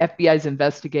the FBI is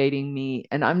investigating me,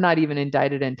 and I'm not even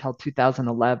indicted until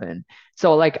 2011.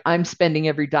 So, like, I'm spending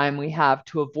every dime we have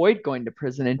to avoid going to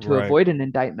prison and to Right. avoid an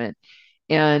indictment.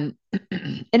 And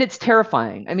and it's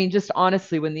terrifying. I mean, just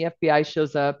honestly, when the FBI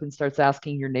shows up and starts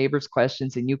asking your neighbors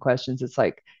questions and you questions, it's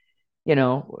like, you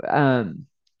know,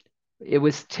 it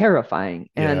was terrifying.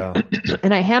 And Yeah.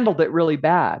 and I handled it really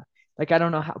bad. Like I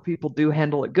don't know how people do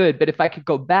handle it good, but if I could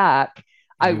go back,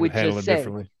 I You would would handle just it say,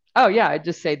 differently. "Oh yeah, I'd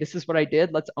just say this is what I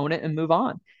did. Let's own it and move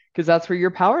on." Because that's where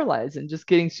your power lies and just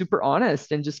getting super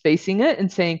honest and just facing it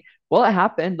and saying, "Well, it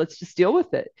happened. Let's just deal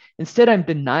with it." Instead, I'm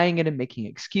denying it and making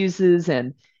excuses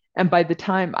and by the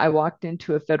time I walked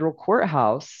into a federal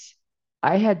courthouse,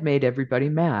 I had made everybody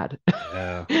mad.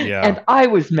 Yeah. Yeah. And I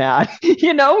was mad.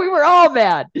 We were all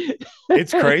mad.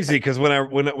 It's crazy because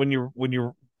when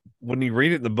you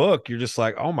read it in the book, you're just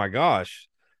like, oh my gosh,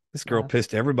 this girl Yeah.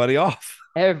 pissed everybody off.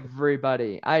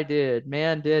 Everybody. I did.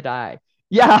 Man, did I.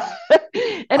 Yeah.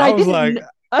 And I I was like, didn't.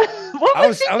 What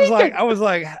was she thinking? I was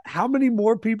like, how many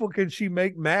more people can she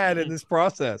make mad in this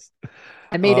process?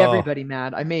 I made Oh, everybody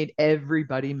mad. I made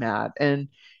everybody mad. And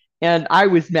I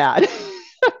was mad.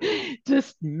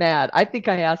 Just mad. I think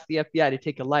I asked the FBI to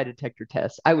take a lie detector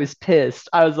test. I was pissed.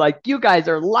 I was like, you guys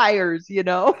are liars.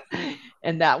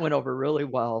 And that went over really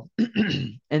well.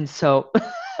 And so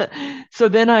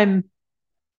then I'm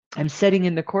sitting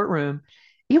in the courtroom.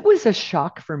 It was a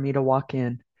shock for me to walk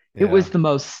in. It yeah, was the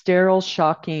most sterile,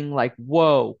 shocking, like,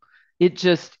 whoa. It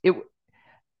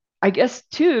I guess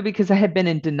too, because I had been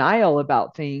in denial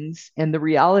about things and the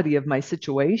reality of my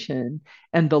situation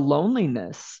and the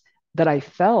loneliness that I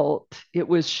felt, it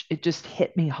just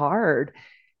hit me hard.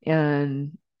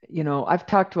 And, I've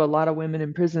talked to a lot of women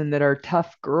in prison that are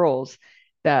tough girls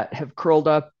that have curled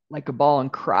up like a ball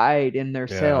and cried in their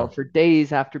cell yeah. for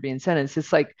days after being sentenced.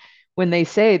 It's like when they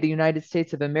say the United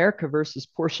States of America versus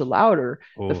Portia Louder,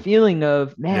 the Oh, feeling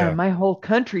of, man, yeah. my whole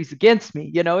country's against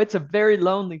me. It's a very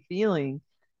lonely feeling.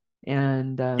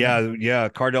 And Yeah, yeah.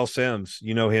 Cardell Sims,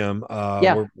 you know him.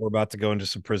 yeah, We're about to go into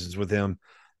some prisons with him.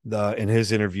 In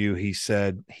his interview, he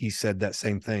said that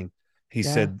same thing. He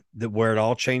yeah, said that where it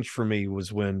all changed for me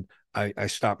was when I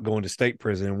stopped going to state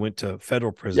prison and went to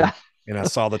federal prison, yeah, and I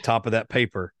saw the top of that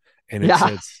paper, and it yeah.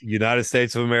 said United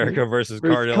States of America versus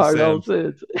Bruce Cardell Cardinals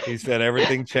Sims. is. He said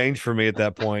everything changed for me at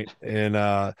that point, and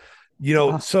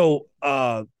Yeah, so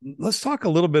let's talk a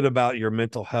little bit about your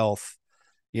mental health,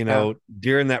 yeah.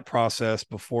 during that process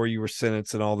before you were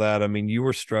sentenced and all that. I mean, you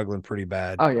were struggling pretty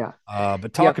bad. Oh yeah.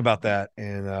 But talk Yep. about that.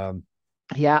 And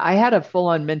Yeah, I had a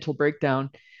full-on mental breakdown.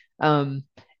 Um,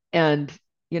 and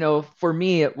for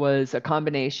me, it was a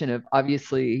combination of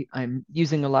obviously I'm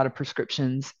using a lot of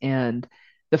prescriptions and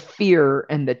the fear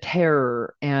and the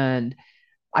terror. And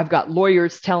I've got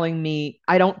lawyers telling me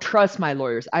I don't trust my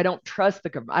lawyers. I don't trust the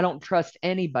government. I don't trust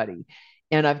anybody.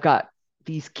 And I've got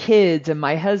these kids and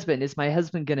my husband. Is my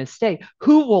husband going to stay?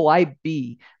 Who will I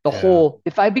be? yeah,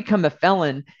 If I become a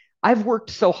felon, I've worked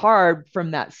so hard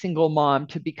from that single mom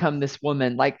to become this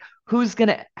woman. Like,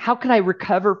 how can I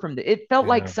recover from this? It felt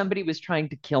like yeah, somebody was trying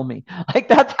to kill me. Like,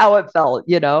 that's how it felt.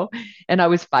 And I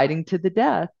was fighting to the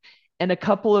death. And a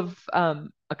couple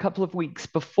of weeks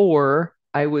before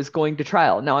I was going to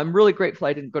trial. Now, I'm really grateful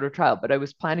I didn't go to trial, but I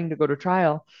was planning to go to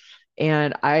trial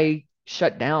and I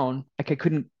shut down. Like I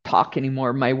couldn't talk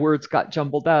anymore. My words got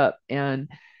jumbled up. And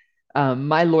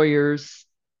my lawyers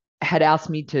had asked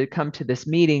me to come to this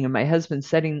meeting, and my husband's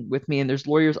sitting with me, and there's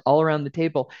lawyers all around the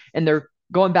table, and they're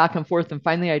going back and forth. And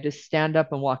finally, I just stand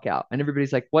up and walk out. And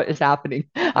everybody's like, "What is happening?"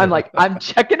 I'm like, "I'm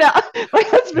checking out." My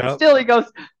husband yep. still, he goes,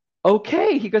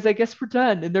 okay. He goes, I guess we're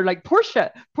done. And they're like,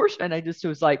 Portia. And I just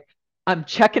was like, I'm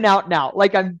checking out now.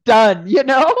 Like I'm done.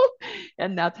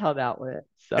 And that's how that went.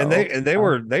 And So,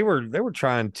 they were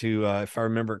trying to, if I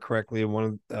remember it correctly, in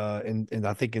one of and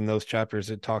I think in those chapters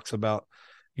it talks about,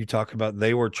 you talk about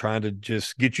they were trying to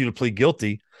just get you to plead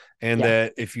guilty, and yeah,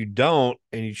 that if you don't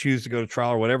and you choose to go to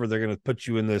trial or whatever, they're going to put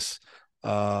you in this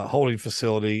holding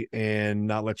facility and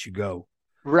not let you go.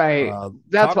 right.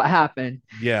 That's Talk, what happened.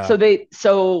 yeah,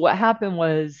 So what happened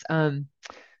was,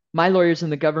 my lawyers in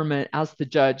the government asked the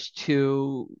judge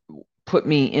to put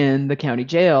me in the county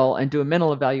jail and do a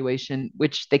mental evaluation,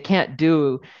 which they can't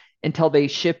do until they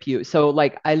ship you. So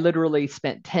like I literally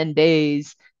spent 10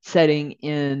 days sitting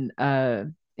in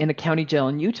a county jail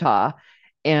in Utah.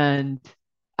 And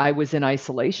I was in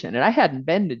isolation and I hadn't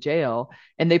been to jail,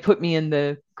 and they put me in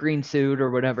the green suit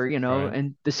or whatever, Right.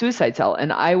 and the suicide cell,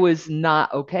 and I was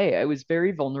not okay. I was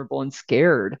very vulnerable and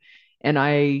scared, and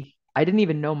I didn't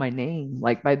even know my name.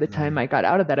 Like by the time Mm, I got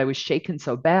out of that, I was shaken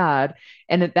so bad,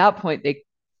 and at that point they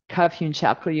cuff you and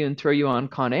shackle you and throw you on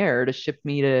Con Air to ship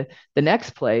me to the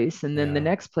next place, and then the yeah.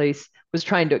 next place was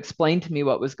trying to explain to me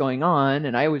what was going on,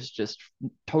 and I was just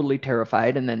totally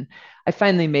terrified. And then I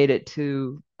finally made it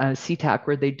to CTAC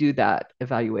where they do that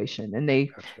evaluation, and they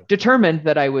Gotcha. determined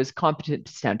that I was competent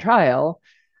to stand trial.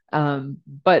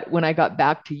 But when I got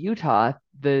back to Utah,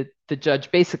 the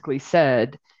judge basically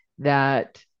said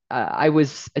that I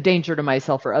was a danger to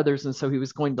myself or others, and so he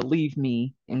was going to leave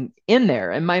me in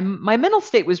there. And my mental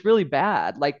state was really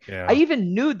bad. Like I Yeah.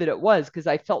 even knew that it was because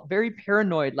I felt very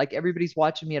paranoid, like everybody's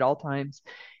watching me at all times.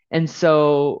 And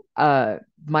so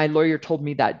my lawyer told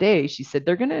me that day, she said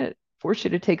they're gonna force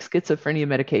you to take schizophrenia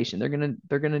medication.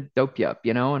 They're gonna dope you up,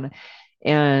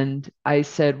 and I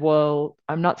said, well,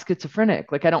 I'm not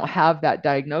schizophrenic. Like I don't have that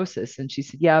diagnosis. And she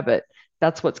said, yeah, but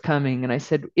that's what's coming. And I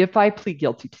said, if I plead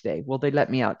guilty today, will they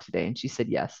let me out today? And she said,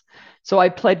 yes. So I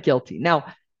pled guilty. Now,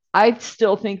 I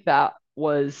still think that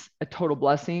was a total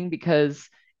blessing because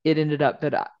it ended up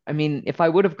that I mean, if I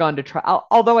would have gone to trial,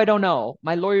 although I don't know,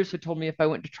 my lawyers had told me if I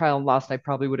went to trial and lost, I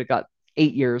probably would have got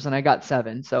 8 years and I got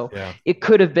 7. So Yeah. it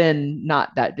could have been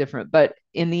not that different. But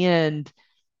in the end,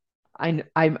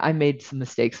 I made some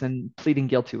mistakes and pleading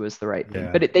guilty was the right thing.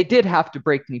 Yeah. But they did have to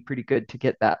break me pretty good to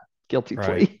get that guilty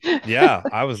Right. plea. Yeah.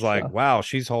 I was like, So wow,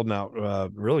 she's holding out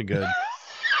really good.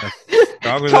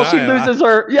 Stronger than till she I am. loses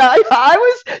her. Yeah, I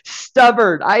was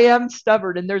stubborn. I am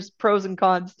stubborn, and there's pros and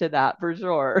cons to that for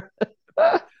sure.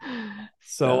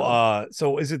 So So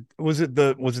so was it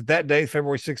that day,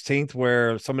 February 16th,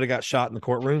 where somebody got shot in the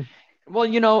courtroom? well,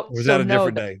 Or was so that a no,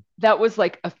 different day? that was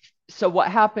like so what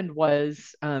happened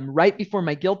was right before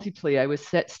my guilty plea, I was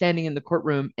standing in the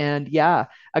courtroom, and yeah,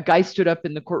 a guy stood up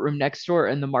in the courtroom next door,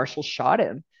 and the marshal shot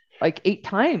him like 8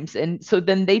 times. And so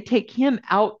then they take him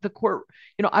out the court.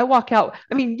 I walk out.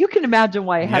 I mean, you can imagine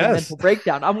why I had a Yes. mental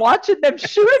breakdown. I'm watching them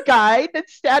shoot a guy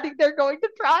that's standing there going to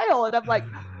trial, and I'm like,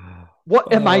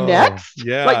 what am I Oh, next?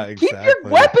 yeah, Like, keep your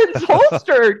exactly. weapons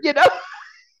holstered.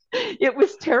 It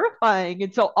was terrifying.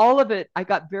 And so all of it, I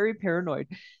got very paranoid.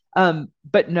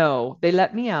 But no, they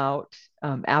let me out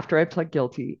after I pled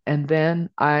guilty. And then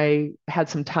I had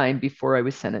some time before I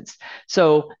was sentenced.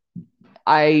 So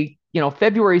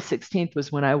February 16th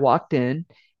was when I walked in,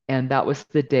 and that was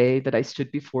the day that I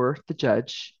stood before the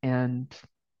judge, and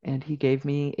he gave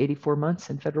me 84 months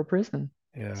in federal prison.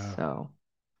 Yeah. So,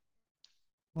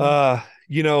 well, Uh,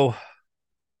 you know,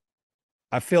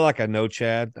 I feel like I know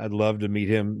Chad. I'd love to meet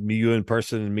you in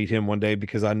person and meet him one day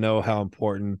because I know how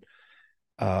important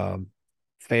um,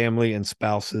 family and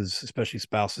spouses, especially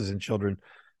spouses and children,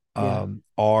 yeah,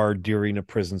 are during a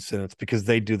prison sentence because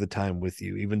they do the time with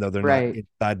you, even though they're not right.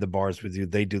 inside the bars with you.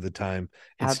 They do the time.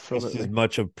 It's just as Absolutely.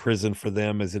 much of prison for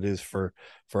them as it is for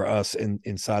us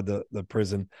inside the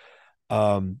prison.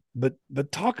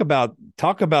 But talk about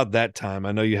that time.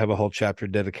 I know you have a whole chapter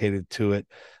dedicated to it,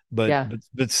 but Yeah.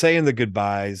 but saying the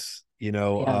goodbyes,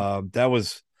 Yeah. that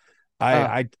was Oh,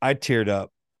 I teared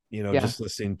up, yeah. just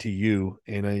listening to you,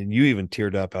 and you even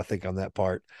teared up, I think, on that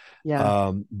part.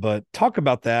 Yeah. But talk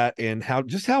about that and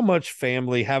how much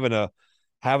family having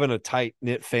a tight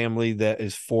knit family that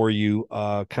is for you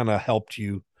kind of helped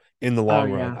you in the Oh,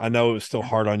 long run. yeah. I know it was still Yeah.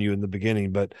 hard on you in the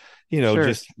beginning, but Sure.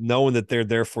 just knowing that they're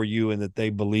there for you and that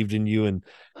they believed in you, and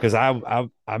because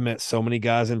I met so many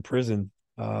guys in prison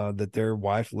that their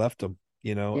wife left them,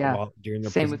 Yeah. while during their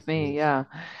Same prison with me. sentence. Yeah.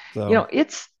 So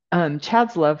It's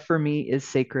Chad's love for me is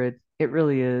sacred. It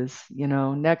really is.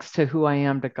 Next to who I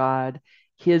am to God,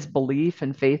 his belief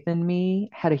and faith in me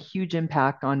had a huge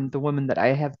impact on the woman that I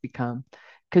have become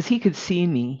because he could see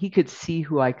me. He could see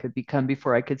who I could become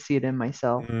before I could see it in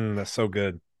myself. that's so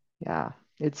good. Yeah,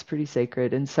 it's pretty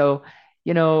sacred. And so,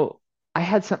 you know, I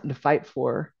had something to fight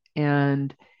for.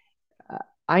 And uh,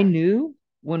 I knew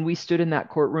when we stood in that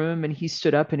courtroom and he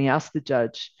stood up and he asked the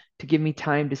judge to give me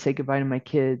time to say goodbye to my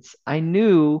kids. I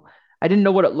didn't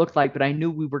know what it looked like, but I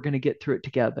knew we were going to get through it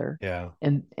together. Yeah.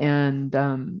 And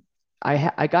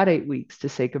I got 8 weeks to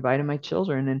say goodbye to my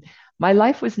children, and my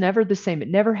life was never the same. It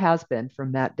never has been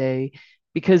from that day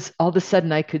because all of a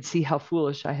sudden I could see how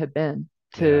foolish I had been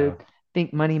to Yeah.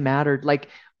 think money mattered. Like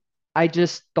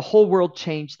the whole world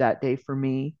changed that day for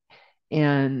me.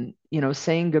 And,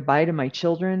 saying goodbye to my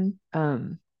children,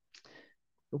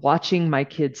 watching my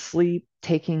kids sleep,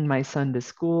 taking my son to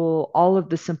school, all of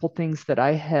the simple things that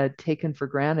I had taken for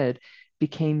granted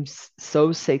became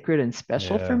so sacred and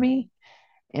special for Yeah. me.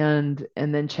 And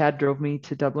then Chad drove me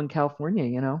to Dublin,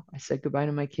 California. I said goodbye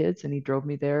to my kids and he drove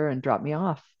me there and dropped me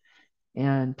off.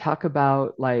 And talk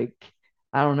about, like,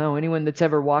 I don't know, anyone that's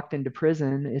ever walked into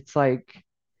prison, it's like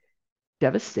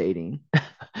devastating.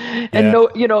 And Yeah,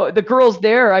 no, the girls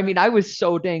there, I mean, I was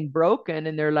so dang broken,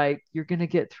 and they're like, you're gonna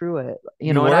get through it,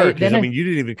 you and were, I because then I mean, you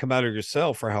didn't even come out of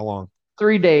yourself for how long?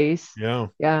 3 days. Yeah.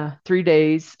 Yeah, 3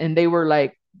 days. And they were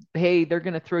like, hey, they're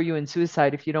gonna throw you in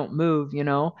suicide if you don't move.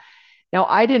 Now,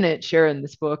 I didn't share in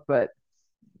this book, but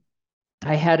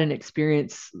I had an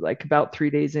experience like about 3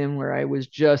 days in where I was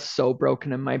just so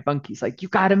broken, and my bunkies like, you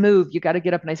got to move, you got to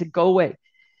get up. And I said, go away.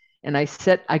 And I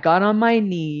got on my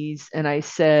knees and I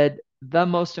said the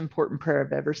most important prayer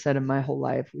I've ever said in my whole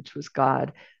life, which was,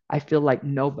 God, I feel like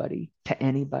nobody to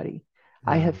anybody.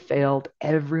 I have Mm. failed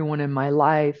everyone in my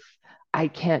life. I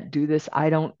can't do this.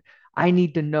 I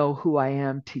need to know who I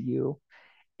am to you.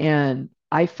 And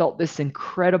I felt this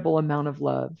incredible amount of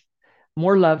love,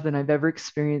 more love than I've ever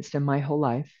experienced in my whole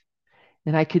life.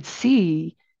 And I could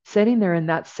see sitting there in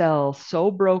that cell, so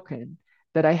broken,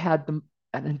 that I had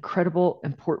an incredible,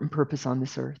 important purpose on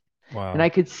this earth. And I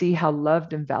Wow. could see how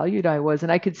loved and valued I was.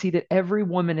 And I could see that every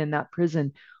woman in that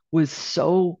prison was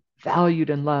so valued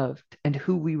and loved. And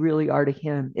who we really are to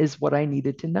him is what I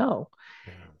needed to know.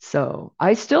 Yeah. So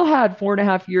I still had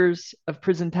 4.5 years of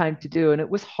prison time to do, and it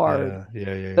was hard. Yeah.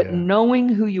 Yeah. Yeah. But Yeah. knowing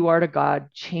who you are to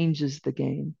God changes the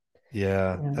game.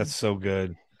 Yeah. Yeah. That's so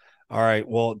good. All right.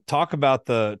 Well, talk about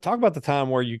the time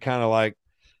where you kind of like,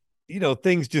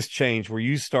 things just changed, where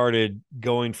you started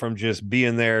going from just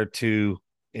being there to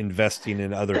investing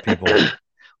in other people.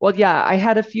 Well, yeah, I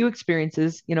had a few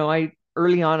experiences. I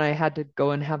early on I had to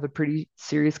go and have a pretty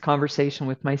serious conversation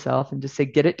with myself and just say,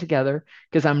 get it together,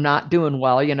 because I'm not doing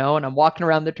well. And I'm walking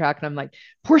around the track and I'm like,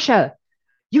 Portia,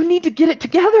 you need to get it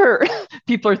together.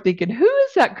 People are thinking, who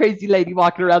is that crazy lady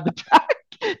walking around the track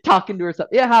talking to herself?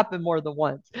 It happened more than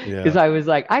once, because Yeah. I was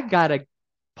like, I gotta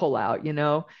pull out.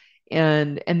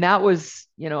 And that was,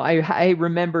 I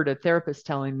remembered a therapist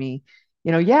telling me,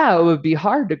 yeah, it would be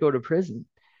hard to go to prison,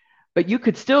 but you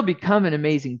could still become an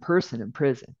amazing person in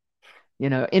prison.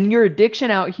 In your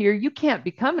addiction out here, you can't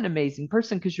become an amazing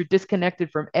person because you're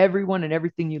disconnected from everyone and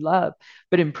everything you love.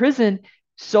 But in prison,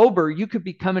 sober, you could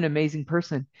become an amazing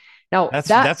person. Now, that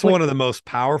That's when one of the most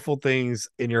powerful things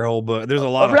in your whole book. There's a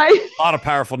lot of right. lot of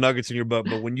powerful nuggets in your book,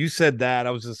 but when you said that,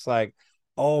 I was just like,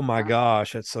 "Oh my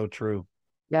gosh, that's so true."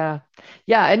 Yeah.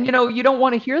 Yeah. And you don't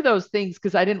want to hear those things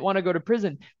because I didn't want to go to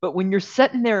prison. But when you're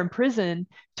sitting there in prison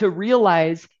to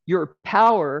realize your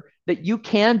power, that you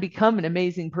can become an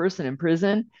amazing person in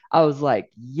prison, I was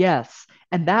like, yes.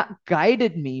 And that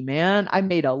guided me, man. I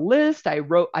made a list.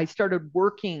 I started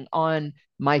working on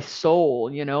my soul,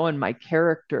 and my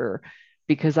character,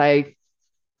 because I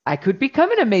could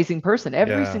become an amazing person.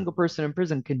 Every Yeah. single person in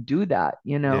prison can do that.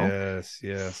 Yes,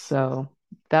 yes. So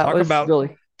that Talk was about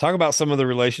really, talk about some of the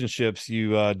relationships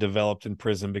you developed in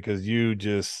prison, because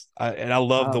and I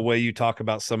love the wow. way you talk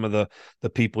about some of the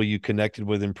people you connected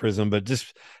with in prison, but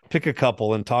just pick a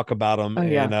couple and talk about them Oh,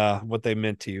 and yeah. what they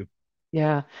meant to you.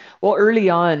 Yeah. Well, early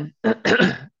on,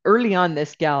 early on,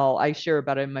 this gal, I share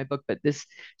about it in my book, but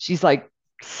she's like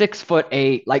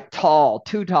 6'8", like tall,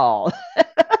 too tall,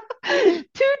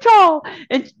 too tall.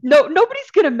 And no,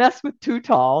 nobody's gonna mess with too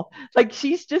tall. Like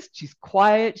she's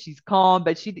quiet, she's calm,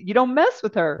 but you don't mess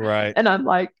with her. Right. And I'm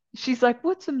like, she's like,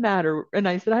 what's the matter? And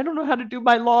I said, I don't know how to do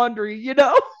my laundry.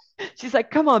 She's like,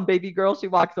 come on, baby girl. She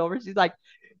walks over. She's like,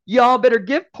 y'all better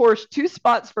give Porsche 2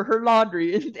 spots for her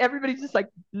laundry. And everybody's just like,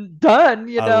 done,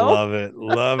 I love it.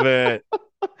 Love it.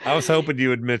 I was hoping you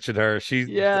would mention her. That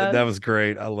Yeah, was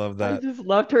great. I love I that. just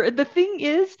loved her. And the thing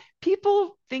is,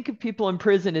 people think of people in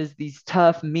prison as these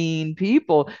tough, mean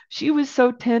people. She was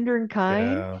so tender and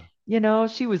kind. Yeah.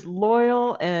 She was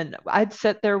loyal, and I'd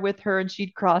sit there with her and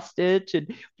she'd cross stitch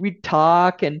and we'd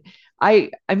talk. And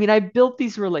I mean, I built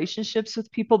these relationships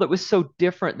with people that was so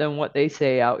different than what they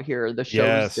say out here, the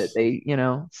shows that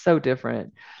Yes. so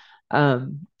different.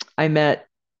 Um, I met,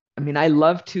 I mean, I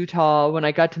love Too Tall. When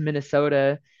I got to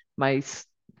Minnesota, my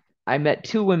I met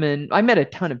two women. I met a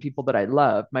ton of people that I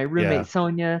love. My Yeah. roommate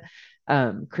Sonia,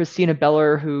 Christina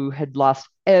Beller, who had lost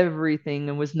everything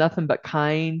and was nothing but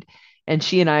kind. And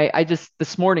she and I just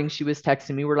this morning she was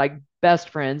texting me. We're like best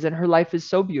friends, and her life is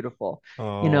so beautiful. You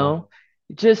Oh, know,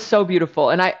 just so beautiful.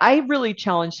 And I really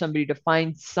challenge somebody to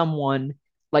find someone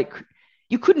like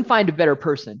you couldn't find a better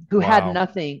person who had wow.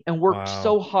 nothing and worked Wow.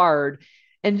 so hard,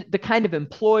 and the kind of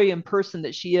employee and person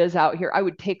that she is out here. I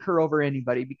would take her over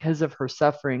anybody because of her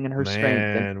suffering and her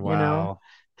strength. And, Man, wow.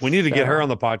 We need to get her on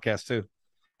so the podcast too.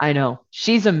 I know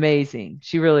she's amazing.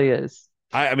 She really is.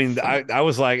 I mean, So, I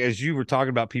was like, as you were talking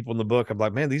about people in the book, I'm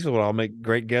like, man, these are what I'll make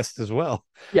great guests as well.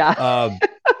 yeah.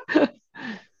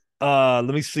 Um,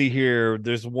 let me see here.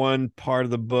 There's one part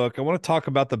of the book I want to talk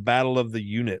about the Battle of the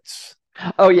Units.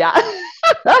 Oh yeah.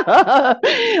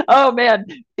 Oh man,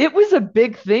 it was a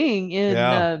big thing in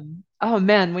Yeah. oh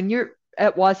man, when you're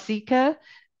at Wasika,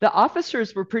 the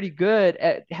officers were pretty good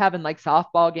at having like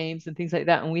softball games and things like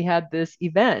that. And we had this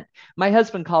event. My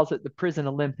husband calls it the prison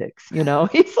Olympics, you know.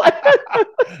 He's like,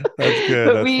 That's good.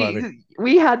 but That's funny.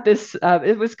 we had this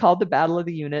it was called the Battle of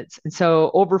the Units. And so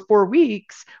over 4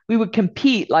 weeks, we would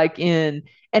compete like in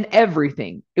and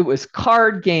everything. It was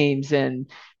card games and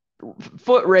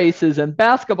foot races and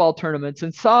basketball tournaments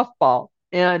and softball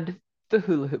and the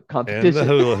hula hoop And the competition.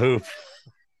 hula hoop.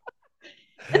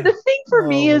 And the thing for Oh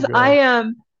me my is, I God.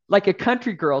 am like a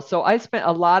country girl. So I spent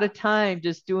a lot of time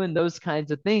just doing those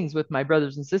kinds of things with my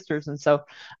brothers and sisters. And so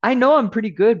I know I'm pretty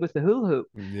good with the hula hoop.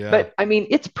 Yeah. But I mean,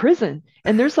 it's prison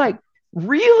and there's like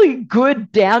really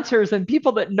good dancers and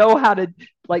people that know how to,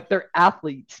 like, they're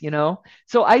athletes, you know?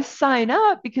 So I sign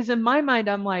up because in my mind,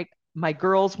 I'm like, my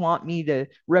girls want me to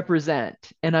represent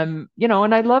and I'm, you know,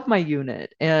 and I love my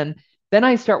unit. And then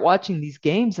I start watching these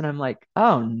games and I'm like,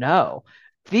 oh no,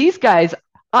 these guys,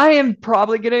 I am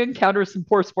probably going to encounter some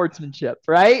poor sportsmanship,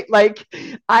 right? Like,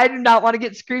 I do not want to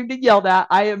get screamed and yelled at.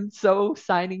 I am so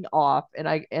signing off,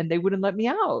 and they wouldn't let me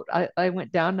out. I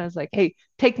went down and I was like, "Hey,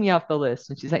 take me off the list,"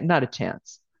 and she's like, "Not a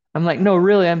chance." I'm like, "No,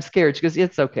 really, I'm scared." She goes,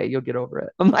 "It's okay, you'll get over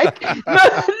it." I'm like, no,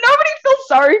 "Nobody feels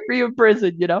sorry for you in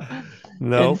prison, you know." And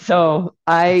No, so it's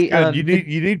I good.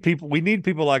 You need people. We need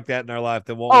people like that in our life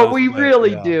that won't let Oh, us we quit.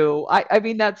 really Yeah. do. I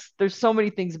mean, there's so many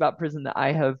things about prison that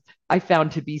I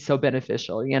found to be so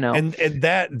beneficial, you know. And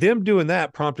that them doing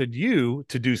that prompted you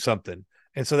to do something.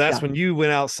 And so that's Yeah. when you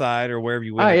went outside or wherever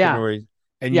you Oh went. I can't yeah. remember.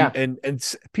 And you Yeah.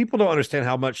 and people don't understand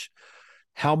how much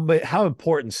how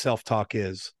important self-talk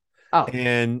is. Oh,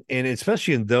 And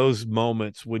especially in those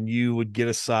moments when you would get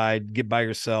aside, get by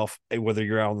yourself, whether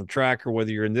you're out on the track or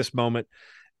whether you're in this moment,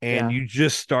 and yeah. you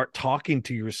just start talking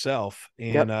to yourself.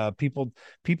 And Yep.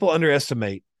 people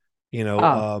underestimate,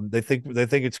 Oh, they think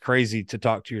it's crazy to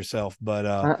talk to yourself, but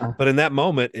uh-uh. but in that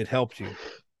moment it helped you.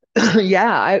 Yeah,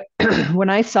 I when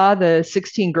I saw the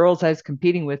 16 girls I was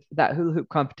competing with for that hula hoop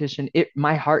competition, it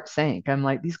my heart sank. I'm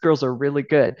like, these girls are really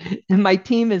good. And my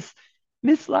team is,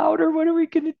 Miss Louder, what are we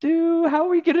gonna do? How are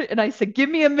we gonna? And I said, give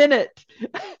me a minute.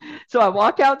 So I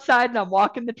walk outside and I'm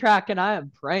walking the track and I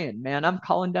am praying, man. I'm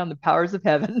calling down the powers of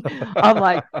heaven. I'm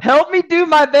like, help me do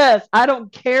my best. I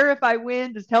don't care if I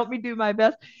win, just help me do my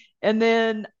best. And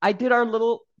then I did our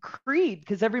little creed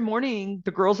because every morning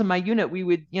the girls in my unit, we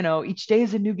would, you know, each day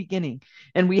is a new beginning.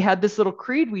 And we had this little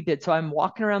creed we did. So I'm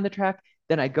walking around the track,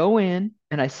 then I go in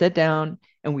and I sit down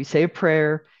and we say a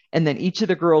prayer. And then each of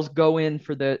the girls go in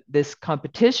for this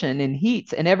competition in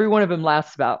heats, and every one of them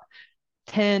lasts about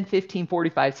 10, 15,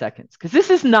 45 seconds. Because this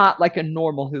is not like a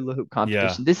normal hula hoop Yeah.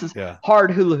 competition. This is Yeah.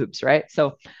 hard hula hoops, right?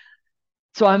 So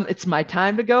it's my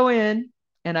time to go in,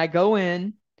 and I go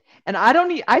in, and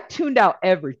I tuned out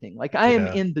everything. Like, I am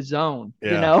Yeah. in the zone,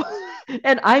 you Yeah. know.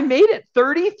 And I made it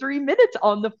 33 minutes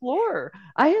on the floor.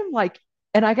 I am like,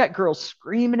 and I got girls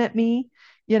screaming at me,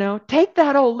 you know, take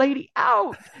that old lady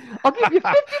out. I'll give you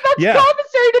 $50 Yeah.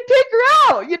 commissary to take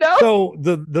her out, you know. So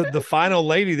the final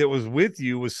lady that was with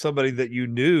you was somebody that you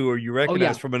knew or you Oh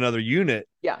recognized yeah. from another unit,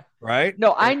 Yeah. right?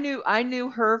 No, I knew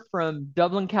her from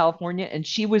Dublin, California, and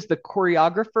she was the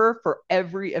choreographer for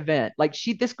every event. Like,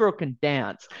 this girl can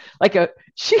dance. Like,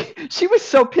 she was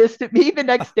so pissed at me the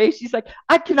next day. She's like,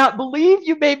 I cannot believe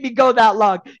you made me go that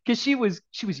long, because she was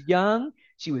young,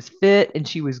 she was fit, and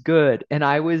she was good. And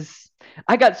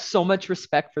I got so much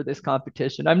respect for this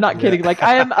competition. I'm not Yeah. kidding. Like,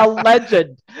 I am a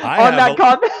legend I on have that a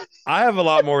comp. I have a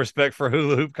lot more respect for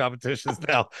hula hoop competitions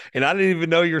now, and I didn't even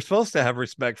know you're supposed to have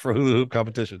respect for hula hoop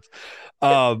competitions.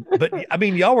 But I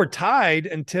mean, y'all were tied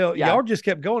until Yeah. y'all just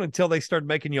kept going until they started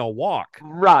making y'all walk,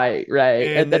 Right, right.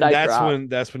 And and then then I that's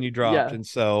dropped. when you dropped. Yeah. And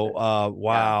so, Yeah.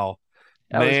 wow,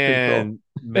 That was pretty cool.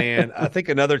 man, I think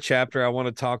another chapter I want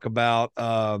to talk about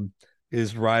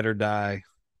is Ride or Die.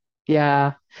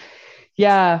 Yeah.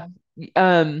 Yeah.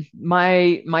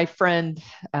 My friend,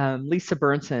 Lisa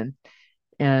Burnson,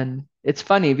 and it's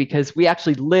funny because we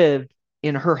actually live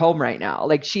in her home right now.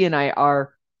 Like, she and I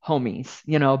are homies,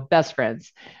 you know, best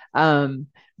friends. Um,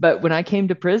 but when I came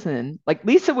to prison, like,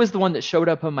 Lisa was the one that showed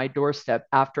up on my doorstep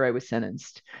after I was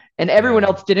sentenced. And everyone Yeah,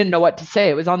 else didn't know what to say.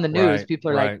 It was on the news. right,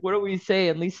 People are like, right. what do we say?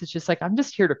 And Lisa's just like, I'm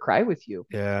just here to cry with you.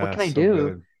 What Yeah, can I so do?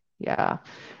 good. Yeah.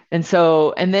 And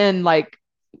so, and then, like,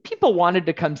 people wanted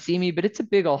to come see me, but it's a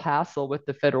big old hassle with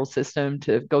the federal system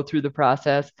to go through the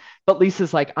process. But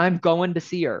Lisa's like, I'm going to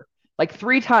see her. Like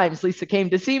 3 times Lisa came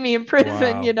to see me in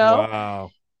prison, Wow.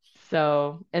 Wow.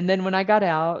 So, and then when I got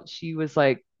out, she was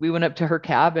like, we went up to her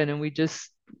cabin and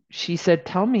she said,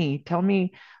 tell me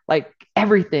like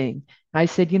everything. I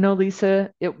said,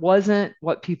 Lisa, it wasn't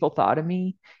what people thought of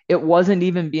me. It wasn't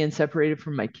even being separated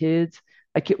from my kids.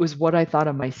 Like it was what I thought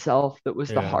of myself that was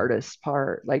the Yeah. hardest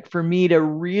part. Like for me to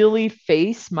really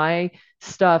face my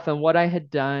stuff and what I had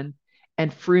done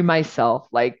and free myself.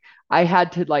 Like I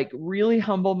had to like really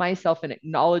humble myself and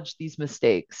acknowledge these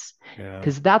mistakes Yeah.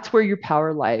 because that's where your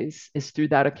power lies is through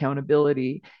that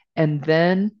accountability. And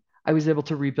then I was able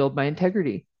to rebuild my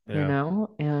integrity, Yeah.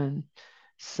 and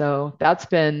so that's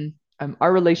been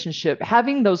our relationship.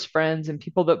 Having those friends and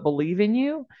people that believe in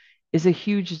you is a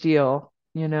huge deal.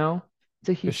 It's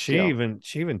a 'Cause huge deal.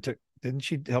 she even took, didn't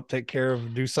she help take care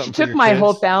of, do She something for took your my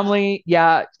whole kids? family.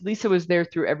 Yeah, Lisa was there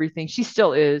through everything. She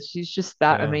still is. She's just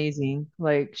that Yeah. amazing.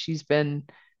 Like she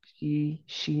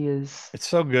is. It's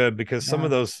so good because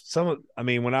Yeah, I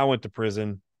mean, when I went to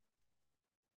prison,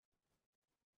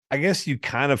 I guess you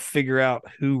kind of figure out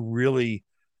who really,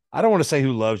 I don't want to say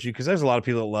who loves you because there's a lot of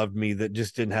people that loved me that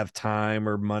just didn't have time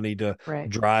or money to right.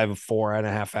 drive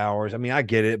 4.5 hours. I mean, I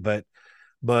get it, but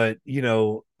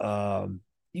you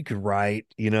could write,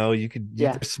 Yeah,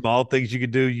 there's small things you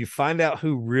could do. You find out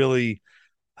who really,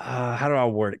 how do I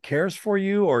word it, cares for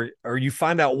you, or you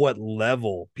find out what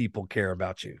level people care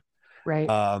about you. right.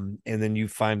 And then you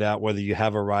find out whether you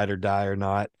have a ride or die or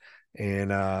not.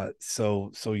 And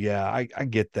so yeah, I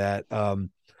get that.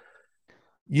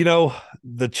 You know,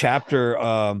 the chapter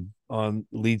on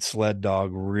lead sled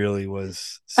dog really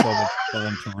was so much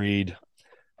fun to read.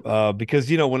 Because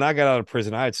when I got out of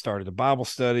prison, I had started a Bible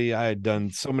study. I had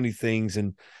done so many things,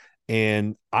 and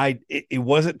it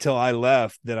wasn't till I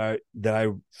left that I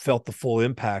felt the full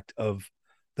impact of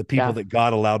the people Yeah, that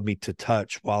God allowed me to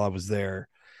touch while I was there.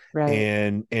 right.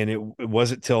 And it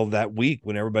wasn't till that week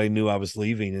when everybody knew I was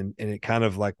leaving, and it kind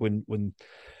of like when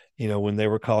they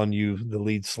were calling you the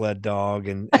lead sled dog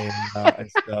and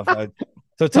stuff.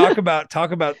 So talk about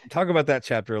that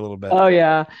chapter a little bit. Oh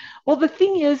yeah. Well, the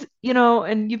thing is,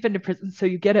 and you've been to prison, so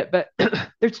you get it, but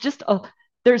there's just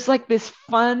there's like this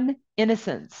fun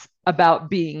innocence about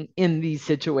being in these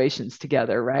situations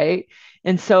together, right?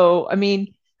 And so, I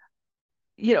mean,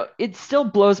 it still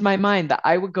blows my mind that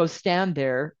I would go stand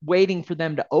there waiting for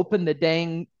them to open the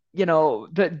dang,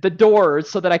 the doors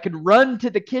so that I could run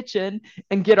to the kitchen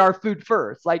and get our food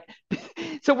first. Like,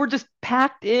 so we're just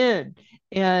packed in.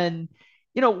 And,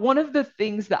 one of the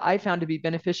things that I found to be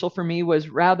beneficial for me was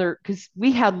rather because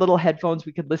we had little headphones,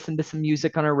 we could listen to some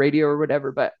music on our radio or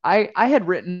whatever. But I had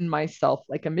written myself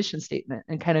like a mission statement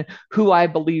and kind of who I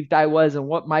believed I was and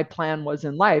what my plan was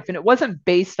in life. And it wasn't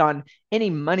based on any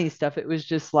money stuff. It was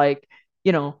just like,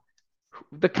 you know,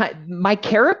 my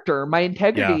character, my Yeah.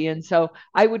 integrity. And so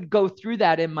I would go through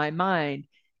that in my mind.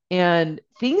 And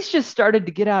things just started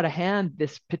to get out of hand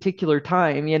this particular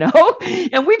time.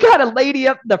 And we got a lady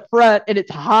up in the front and it's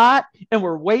hot and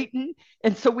we're waiting.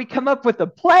 And so we come up with a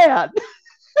plan.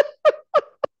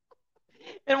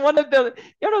 And one of the,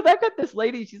 they got this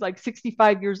lady, she's like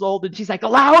 65 years old, and she's like,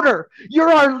 louder,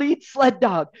 you're our lead sled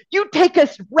dog. You take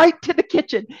us right to the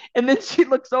kitchen. And then she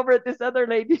looks over at this other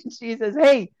lady and she says,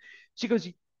 hey, she goes,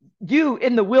 you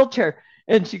in the wheelchair.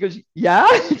 And she goes, yeah.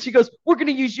 And she goes, we're going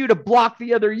to use you to block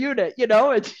the other unit.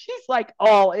 And she's like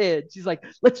all in. She's like,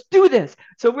 let's do this.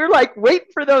 So we're like waiting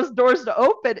for those doors to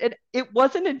open. And it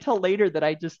wasn't until later that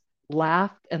I just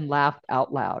laughed and laughed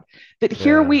out loud that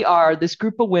here Yeah. we are, this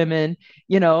group of women,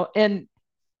 and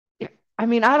I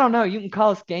mean, I don't know, you can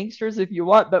call us gangsters if you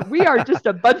want, but we are just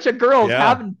a bunch of girls Yeah.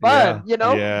 having Yeah. fun.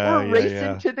 Yeah. We're Yeah. racing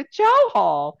Yeah. to the chow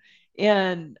hall.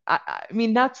 And I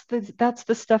mean, that's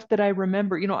the stuff that I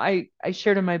remember. I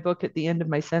shared in my book at the end of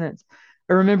my sentence.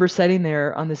 I remember sitting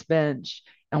there on this bench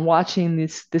and watching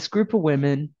this group of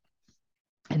women,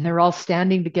 and they're all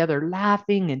standing together,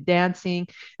 laughing and dancing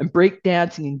and break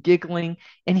dancing and giggling.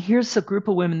 And here's a group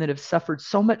of women that have suffered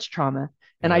so much trauma.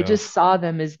 And I Yeah. just saw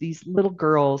them as these little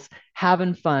girls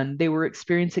having fun. They were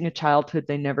experiencing a childhood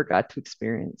they never got to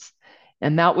experience.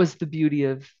 And that was the beauty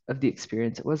of the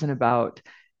experience. It wasn't about,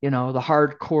 the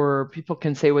hardcore. People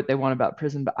can say what they want about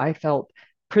prison, but I felt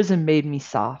prison made me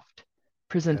soft.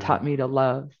 Prison Yeah. taught me to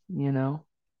love. Yeah,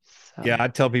 So, I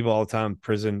tell people all the time,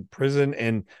 prison,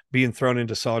 and being thrown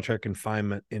into solitary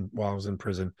confinement while I was in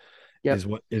prison yep.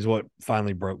 is what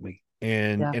finally broke me.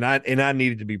 And Yeah. and I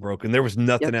needed to be broken. There was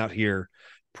nothing Yep. out here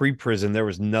pre-prison. There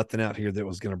was nothing out here that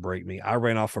was going to break me. I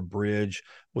ran off a bridge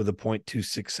with a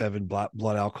 0.267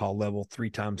 blood alcohol level,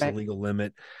 3 times the Right. legal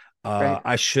limit. Right.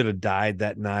 I should have died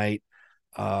that night.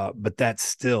 But that's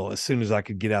still, as soon as I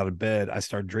could get out of bed, I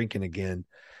started drinking again.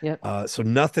 Yep. So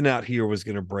nothing out here was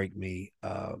going to break me.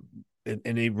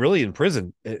 And he really in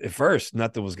prison at first,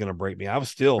 nothing was going to break me.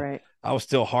 Right. I was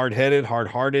still hard headed, hard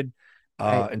hearted,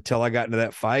 Right. until I got into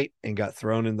that fight and got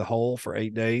thrown in the hole for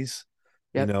 8 days,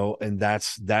 Yep. and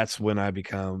that's when I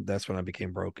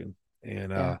became broken.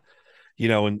 And,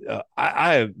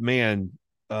 Yeah. man,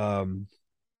 um,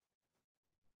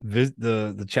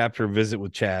 the chapter visit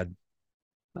with Chad,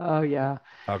 Oh yeah.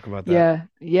 talk about that. Yeah.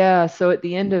 Yeah. So at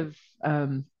the end of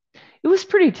it was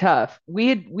pretty tough.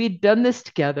 We'd done this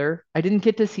together. I didn't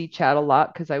get to see Chad a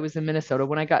lot because I was in Minnesota.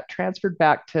 When I got transferred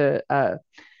back to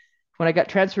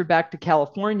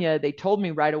California, they told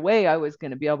me right away I was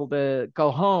going to be able to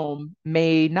go home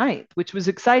May 9th, which was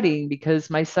exciting because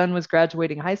my son was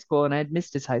graduating high school and I had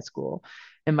missed his high school.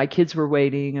 And my kids were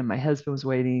waiting and my husband was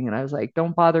waiting. And I was like,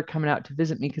 don't bother coming out to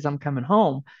visit me because I'm coming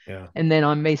home. Yeah. And then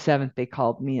on May 7th, they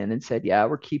called me in and said, yeah,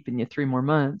 we're keeping you 3 more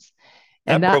months.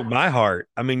 And That broke that my heart.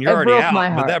 I mean, you're it already broke out, my but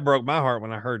heart. that broke my heart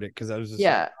when I heard it because I was just like,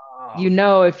 Yeah. oh, You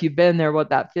know, if you've been there, what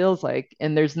that feels like.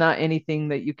 And there's not anything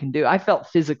that you can do. I felt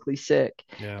physically sick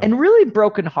yeah, and really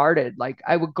brokenhearted. Like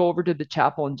I would go over to the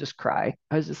chapel and just cry.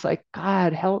 I was just like,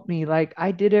 God, help me. Like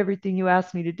I did everything you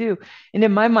asked me to do. And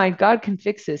in my mind, God can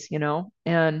fix this, you know?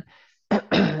 And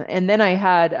and then I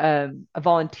had a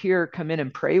volunteer come in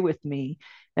and pray with me.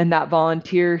 And that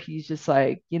volunteer, he's just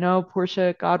like, you know,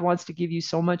 Portia, God wants to give you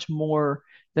so much more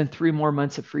than 3 more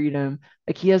months of freedom.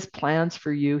 Like he has plans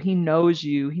for you. He knows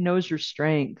you. He knows your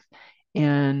strength.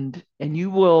 And you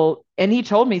will, and he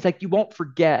told me, he's like, you won't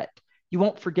forget. You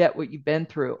won't forget what you've been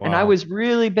through. And I wow, was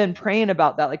really been praying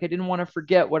about that. Like I didn't want to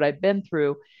forget what I've been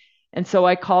through. And so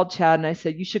I called Chad and I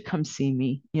said, you should come see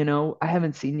me. You know, I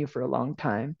haven't seen you for a long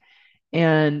time.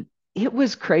 And it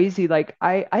was crazy. Like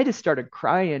I just started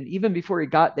crying even before he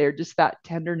got there, just that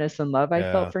tenderness and love I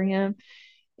felt yeah, for him.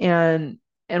 And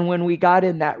and when we got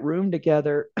in that room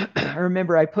together, I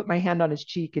remember I put my hand on his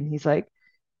cheek and he's like,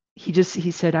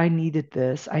 he said, I needed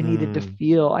this. I needed to mm,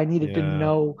 feel, I needed to yeah,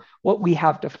 know what we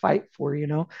have to fight for, you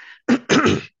know?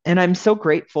 And I'm so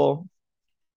grateful.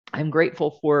 I'm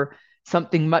grateful for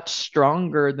something much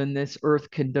stronger than this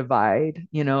earth can divide,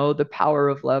 you know, the power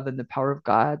of love and the power of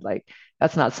God. Like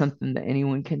that's not something that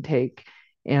anyone can take.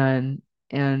 And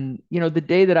you know, the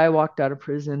day that I walked out of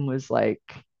prison was like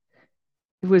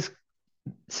it was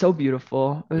so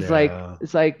beautiful. yeah,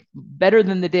 It's like better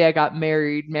than the day I got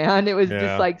married, man. It was just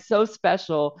yeah. like so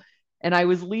special. And I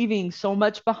was leaving so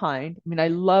much behind. I mean, I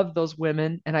love those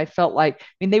women and I felt like, I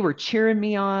mean, they were cheering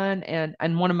me on.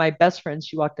 And one of my best friends,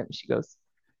 she walked up and she goes,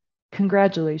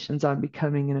 congratulations on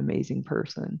becoming an amazing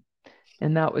person.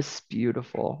 And that was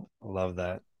beautiful. I love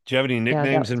that. Do you have any Yeah, that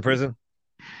nicknames was in beautiful. prison?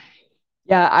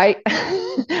 Yeah, I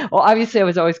well, obviously I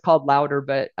was always called louder,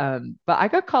 but I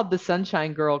got called the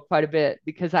sunshine girl quite a bit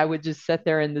because I would just sit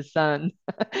there in the sun.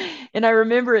 And I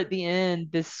remember at the end,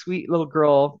 this sweet little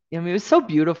girl, I mean, it was so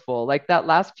beautiful. Like that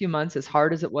last few months, as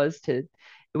hard as it was it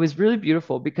was really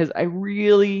beautiful because I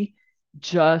really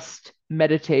just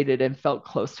meditated and felt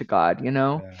close to God, you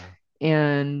know? Yeah,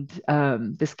 And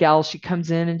this gal, she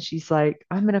comes in and she's like,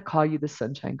 I'm gonna call you the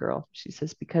sunshine girl. She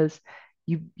says, because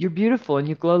you're beautiful and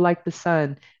you glow like the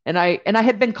sun. And I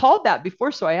had been called that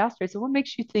before. So I asked her, I said, what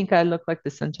makes you think I look like the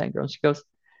sunshine girl? And she goes,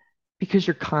 because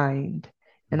you're kind.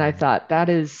 And I mm, thought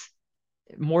that's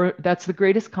the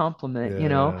greatest compliment, you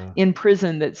know, yeah. in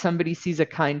prison that somebody sees a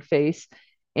kind face.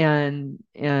 And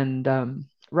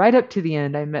right up to the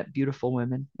end, I met beautiful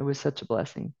women. It was such a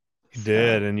blessing. You So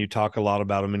did, and you talk a lot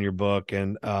about them in your book.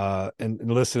 And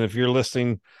listen, if you're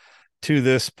listening to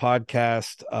this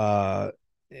podcast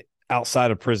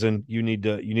outside of prison, you need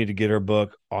to get her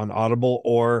book on Audible,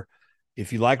 or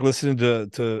if you like listening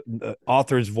to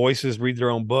authors' voices read their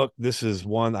own book, this is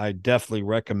one I definitely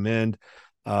recommend.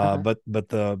 uh, But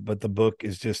the book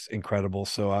is just incredible.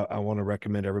 So I want to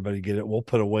recommend everybody get it. We'll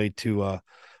put a link to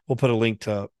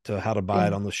how to buy it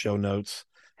yeah. on the show notes.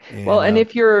 Well, And and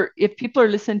if people are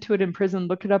listening to it in prison,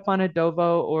 look it up on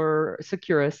Adovo or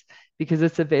Securus because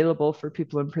it's available for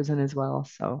people in prison as well.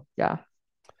 So yeah.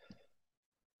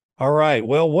 all right,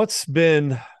 well, what's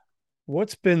been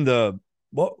the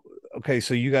what? Okay,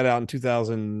 so you got out in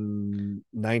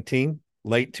 2019,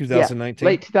 late Yeah. 2019.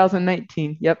 Late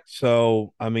 2019. Yep.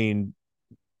 So I mean,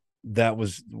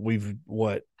 we've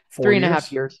what, four Three and a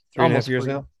half years, years, 3.5 almost years 4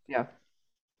 years. now. Yeah.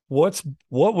 What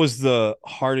was the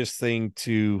hardest thing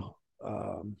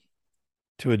um,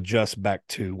 to adjust back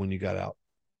to when you got out?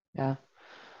 Yeah.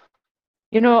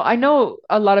 You know, I know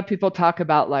a lot of people talk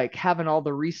about like having all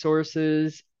the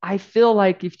resources. I feel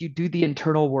like if you do the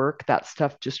internal work, that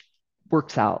stuff just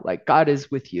works out. Like God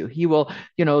is with you. He will,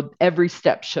 you know, every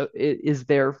step is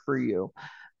there for you.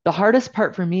 the hardest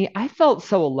part for me, I felt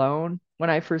so alone when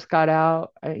I first got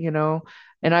out, and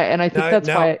I think Now, that's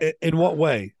why. in what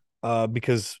way?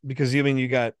 Because you mean you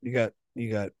got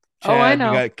Oh, I Chad, you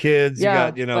know. got kids, you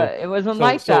Yeah, got but it wasn't so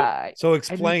like that. so I didn't.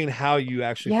 explain how you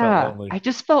actually felt Yeah, lonely. I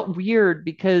just felt weird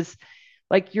because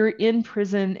like you're in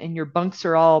prison and your bunks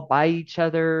are all by each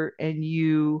other and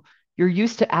you're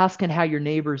used to asking how your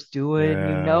neighbor's doing.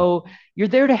 Yeah, You're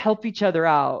there to help each other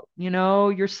out.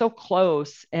 You're so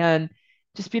close and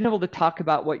just being able to talk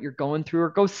about what you're going through or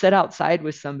go sit outside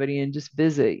with somebody and just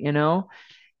visit.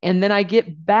 And then I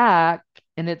get back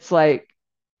and it's like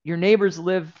your neighbors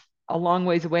live a long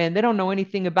ways away and they don't know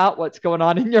anything about what's going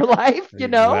on in your life.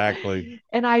 exactly.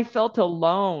 And I felt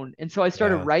alone. And so I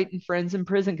started Yeah. writing friends in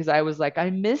prison because I was like, I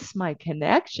miss my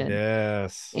connection.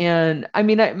 Yes. And I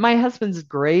mean, my husband's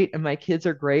great and my kids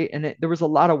are great. And there was a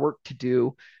lot of work to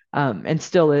do, and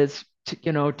still is,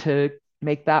 to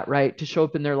make that right, to show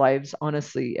up in their lives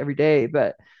honestly every day.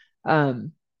 But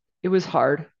um, it was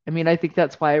hard. I mean, I think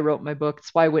that's why I wrote my book.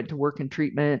 It's why I went to work in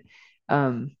treatment.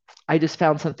 Um, I just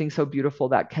found something so beautiful,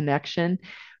 that connection.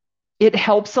 It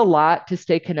helps a lot to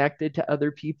stay connected to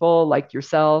other people like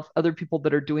yourself, other people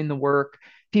that are doing the work,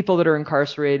 people that are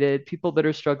incarcerated, people that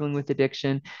are struggling with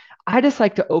addiction. I just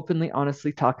like to openly,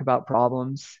 honestly talk about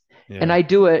problems. And Yeah. I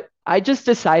do it. I just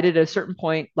decided at a certain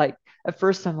point, like at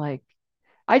first, I'm like,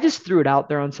 I just threw it out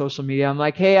there on social media. I'm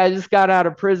like, hey, I just got out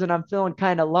of prison. I'm feeling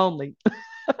kind of lonely.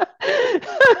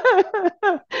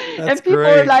 That's And people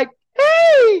are great. like,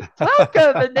 hey,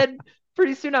 welcome. And then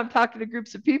pretty soon I'm talking to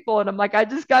groups of people and I'm like, I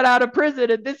just got out of prison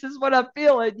and this is what I'm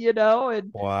feeling.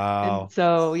 And Wow.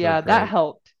 so So yeah, that great.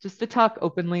 helped just to talk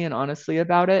openly and honestly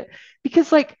about it. Because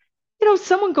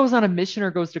someone goes on a mission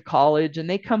or goes to college and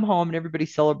they come home and everybody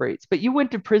celebrates, but you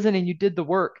went to prison and you did the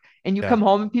work and you Yeah. come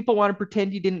home and people want to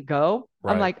pretend you didn't go.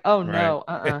 I'm Right. like, oh Right. no,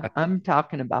 I'm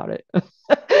talking about it.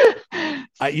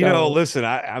 So Listen,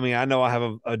 I mean, I know I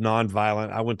have a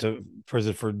non-violent. I went to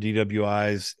prison for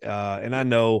DWIs, and I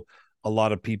know a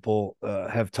lot of people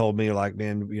have told me like,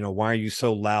 man, why are you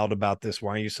so loud about this?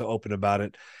 Why are you so open about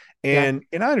it? yeah,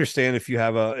 And I understand if you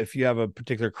have a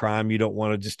particular crime you don't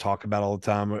want to just talk about all the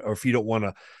time, or if you don't want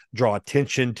to draw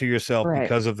attention to yourself right.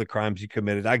 because of the crimes you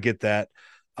committed. I get that.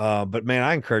 But man,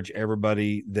 I encourage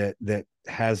everybody that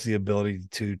has the ability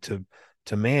to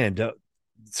man,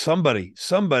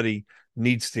 somebody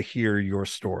needs to hear your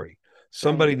story. Right.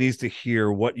 Somebody needs to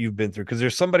hear what you've been through because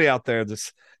there's somebody out there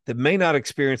that may not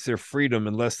experience their freedom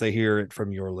unless they hear it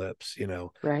from your lips. And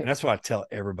Right. that's what I tell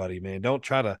everybody, man. Don't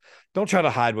try to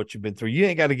hide what you've been through. You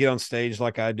ain't got to get on stage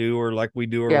like I do or like we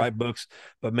do or Yeah. write books,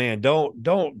 but man, don't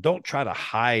try to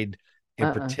hide and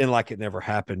Uh-uh. pretend like it never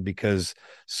happened because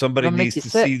It'll make you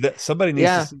sick. somebody needs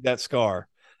to Yeah. see that scar,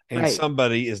 and Right.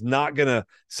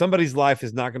 somebody's life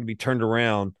is not gonna be turned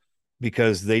around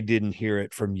because they didn't hear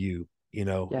it from you, Yeah.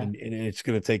 and it's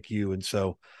going to take you. And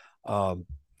so, um,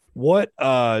 what,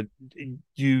 I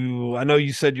know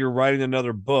you said you're writing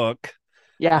another book.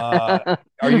 Yeah. Uh,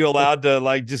 are you allowed to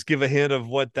like just give a hint of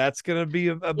what that's going to be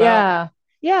about? Yeah.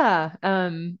 Yeah.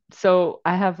 So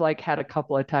I have like had a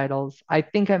couple of titles. I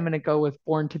think I'm gonna go with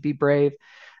Born to Be Brave.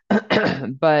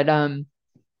 But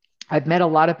I've met a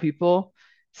lot of people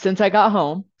since I got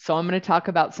home. So I'm going to talk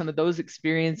about some of those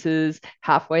experiences,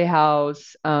 halfway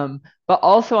house. But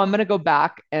also, I'm going to go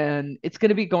back and it's going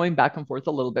to be going back and forth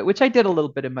a little bit, which I did a little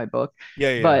bit in my book.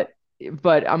 Yeah, yeah,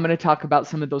 But I'm going to talk about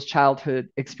some of those childhood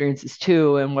experiences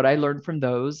too and what I learned from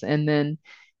those. And then,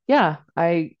 yeah,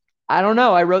 I don't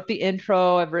know. I wrote the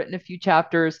intro. I've written a few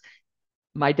chapters.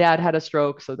 My dad had a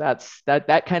stroke, so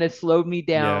that kind of slowed me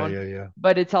yeah, down. yeah, yeah,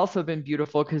 But it's also been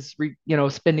beautiful because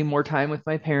spending more time with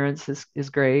my parents is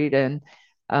great. And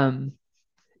um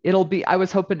it'll be I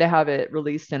was hoping to have it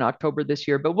released in October this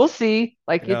year, but we'll see.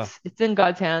 Like yeah, it's in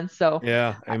God's hands. So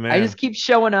yeah. I just Amen. keep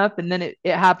showing up and then it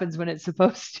happens when it's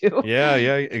supposed to. Yeah,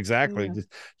 yeah, exactly. Yeah.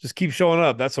 Just keep showing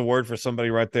up. That's a word for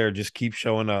somebody right there. Just keep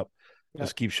showing up. Yeah.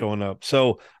 Just keep showing up.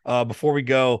 So, before we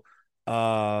go,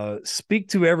 speak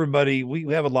to everybody.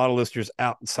 We have a lot of listeners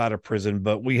outside of prison,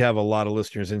 but we have a lot of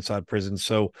listeners inside prison.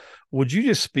 So, would you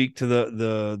just speak to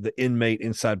the inmate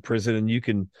inside prison, and you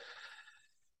could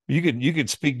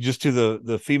speak just to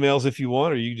the females if you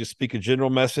want, or you just speak a general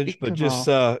message, Speak to but them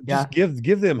all. just Yeah.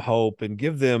 give them hope and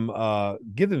give them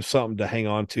something to hang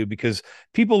on to, because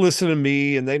people listen to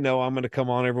me and they know I'm going to come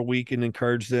on every week and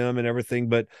encourage them and everything,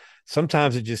 but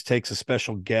sometimes it just takes a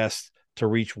special guest to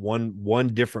reach one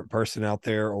different person out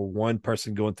there, or one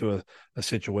person going through a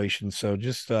situation. So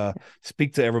just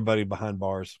speak to everybody behind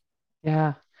bars.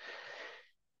 Yeah.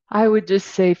 I would just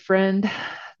say, friend,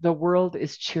 the world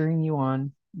is cheering you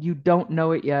on. You don't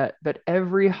know it yet, but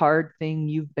every hard thing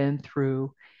you've been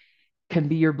through can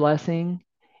be your blessing,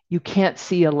 you can't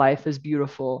see a life as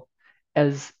beautiful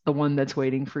as the one that's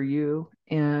waiting for you.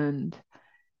 And,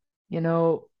 you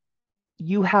know,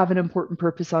 you have an important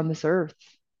purpose on this earth.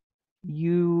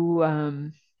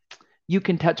 You, you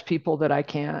can touch people that I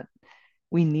can't.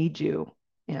 We need you.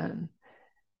 And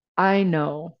I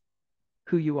know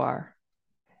who you are.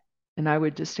 And I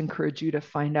would just encourage you to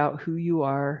find out who you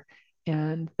are.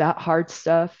 And that hard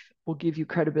stuff will give you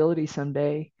credibility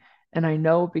someday. And I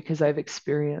know because I've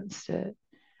experienced it.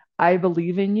 I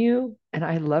believe in you and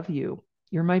I love you.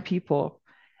 You're my people.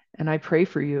 And I pray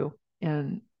for you.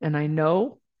 And I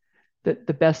know that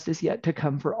the best is yet to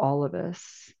come for all of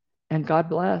us. And God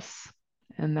bless.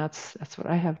 And that's what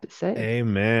I have to say.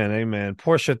 Amen. Amen.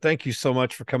 Portia, thank you so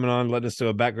much for coming on, letting us do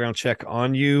a background check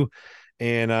on you.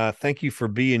 And thank you for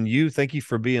being you. Thank you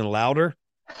for being louder.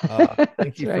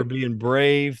 Thank you for being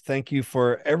brave. Thank you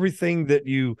for everything that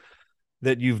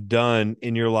you've done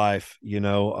in your life. I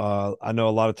know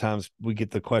a lot of times we get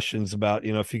the questions about,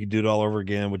 if you could do it all over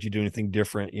again, would you do anything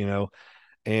different?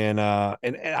 And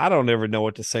I don't ever know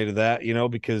what to say to that,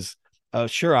 because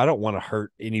sure, I don't want to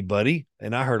hurt anybody,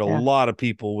 and I hurt a lot of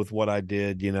people with what I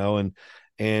did, and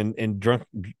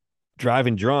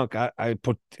driving drunk, I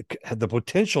had the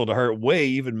potential to hurt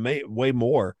way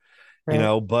more,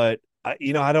 but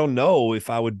I don't know if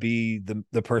I would be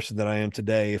the person that I am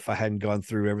today if I hadn't gone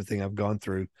through everything I've gone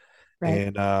through.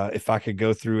 And if I could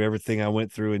go through everything I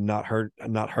went through and not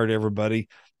hurt everybody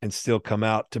and still come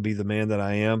out to be the man that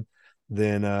I am,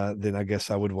 then I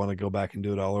guess I would want to go back and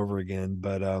do it all over again.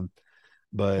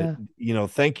 But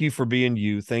thank you for being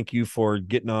you. Thank you for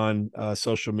getting on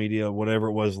social media, whatever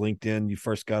it was, LinkedIn, you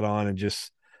first got on,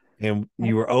 and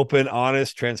you were open,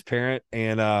 honest, transparent,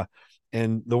 and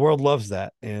the world loves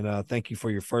that. And thank you for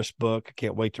your first book. I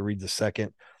can't wait to read the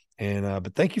second. And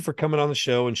but thank you for coming on the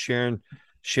show and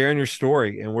sharing your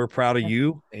story. And we're proud of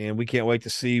you, and we can't wait to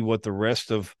see what the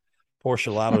rest of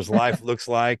Portia Louder's life looks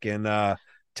like. And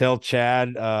tell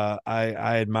Chad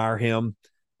I admire him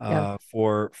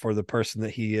for the person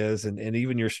that he is, and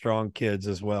even your strong kids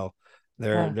as well.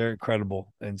 They're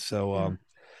incredible. And so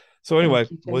so anyway,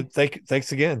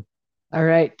 thanks again. All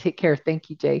right, take care. Thank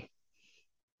you, Jay.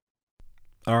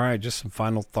 All right, just some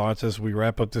final thoughts as we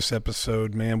wrap up this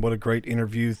episode. Man, what a great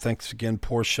interview. Thanks again,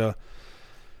 Portia.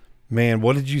 Man,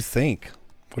 what did you think?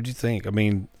 What did you think? I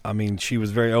mean, she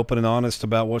was very open and honest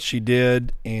about what she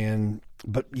did,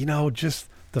 but just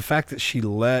the fact that she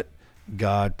let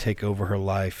God take over her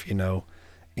life,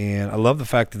 and I love the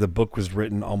fact that the book was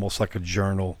written almost like a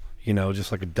journal,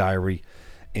 just like a diary.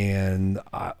 And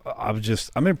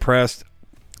I'm impressed.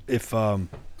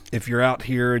 If you're out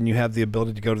here and you have the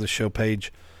ability to go to the show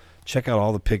page, check out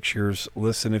all the pictures.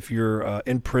 Listen, if you're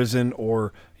in prison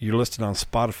or you're listed on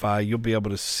Spotify, you'll be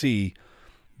able to see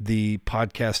the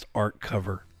podcast art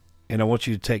cover. And I want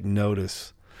you to take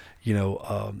notice,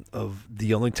 of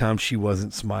the only time she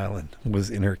wasn't smiling was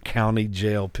in her county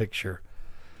jail picture.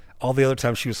 All the other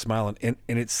times she was smiling. And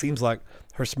it seems like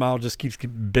her smile just keeps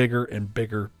getting bigger and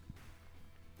bigger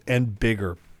and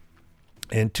bigger.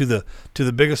 And to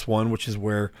the biggest one, which is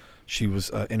where she was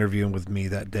interviewing with me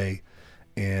that day.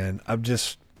 And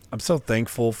I'm so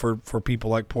thankful for people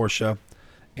like Portia.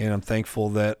 And I'm thankful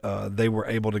that they were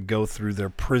able to go through their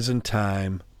prison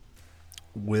time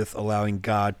with allowing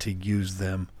God to use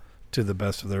them to the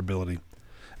best of their ability.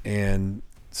 And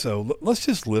so let's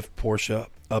just lift Portia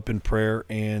up in prayer.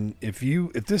 And if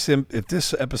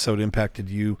this episode impacted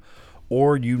you,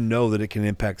 or that it can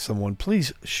impact someone,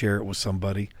 please share it with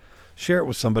somebody. Share it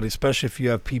with somebody, especially if you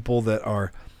have people that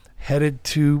are headed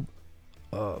to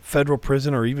federal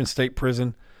prison or even state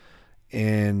prison,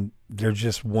 and they're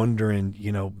just wondering,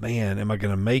 man, am I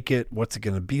going to make it? What's it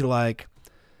going to be like?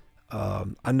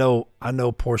 I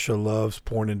know Portia loves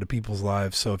pouring into people's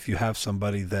lives. So if you have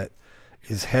somebody that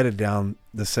is headed down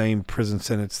the same prison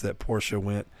sentence that Portia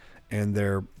went, and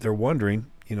they're wondering,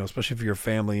 especially if you're a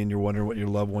family and you're wondering what your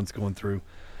loved one's going through,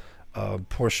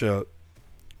 Portia,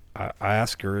 I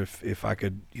asked her if I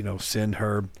could, send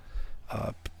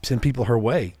people her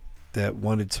way that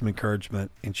wanted some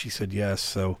encouragement, and she said yes.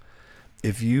 So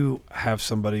if you have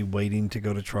somebody waiting to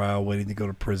go to trial, waiting to go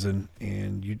to prison,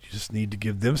 and you just need to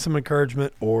give them some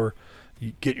encouragement, or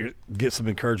you get some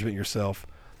encouragement yourself,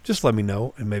 just let me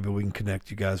know, and maybe we can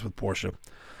connect you guys with Portia.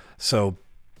 So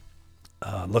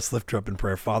let's lift her up in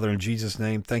prayer. Father, in Jesus'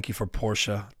 name, thank you for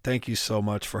Portia. Thank you so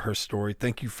much for her story.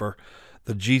 Thank you for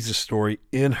the Jesus story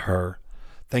in her.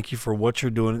 Thank you for what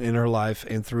you're doing in her life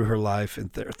and through her life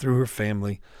and through her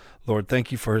family. Lord,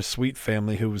 thank you for her sweet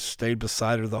family who was stayed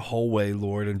beside her the whole way,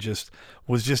 Lord, and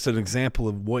was just an example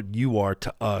of what you are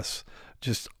to us,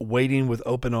 just waiting with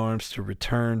open arms to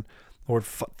return. Lord,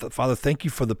 Father, thank you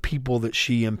for the people that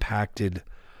she impacted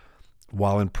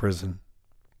while in prison.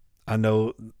 I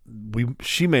know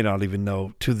she may not even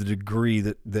know to the degree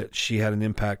that she had an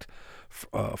impact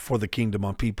for the kingdom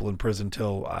on people in prison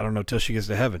till she gets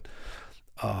to heaven.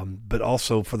 But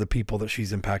also for the people that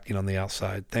she's impacting on the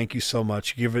outside. Thank you so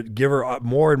much. Give her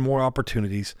more and more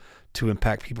opportunities to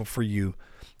impact people for you.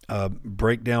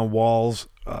 Break down walls,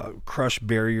 crush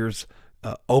barriers,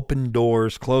 open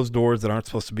doors, close doors that aren't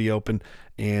supposed to be open,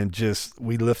 and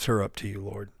we lift her up to you,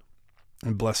 Lord,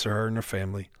 and bless her and her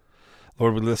family.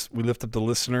 Lord, we lift up the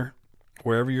listener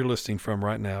wherever you're listening from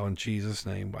right now. In Jesus'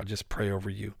 name, I just pray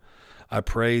over you. I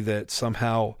pray that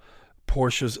somehow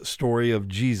Portia's story of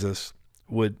Jesus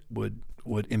would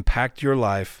impact your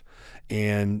life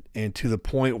and to the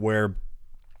point where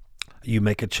you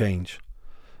make a change.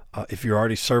 If you're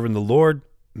already serving the Lord,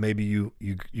 maybe you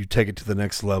take it to the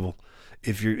next level.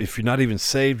 If you're not even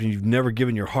saved and you've never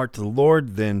given your heart to the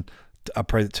Lord, then I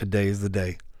pray that today is the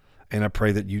day. And I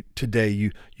pray that today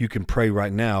you can pray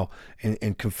right now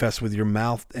and confess with your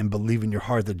mouth and believe in your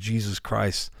heart that Jesus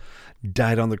Christ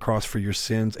died on the cross for your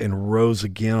sins and rose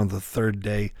again on the third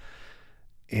day,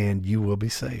 and you will be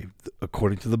saved.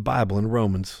 According to the Bible in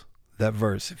Romans, that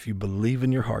verse, if you believe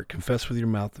in your heart, confess with your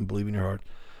mouth and believe in your heart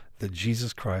that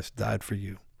Jesus Christ died for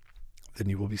you, then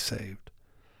you will be saved.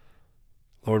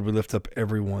 Lord, we lift up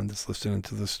everyone that's listening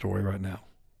to this story right now.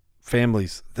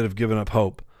 Families that have given up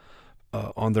hope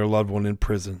on their loved one in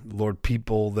prison. Lord,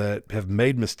 people that have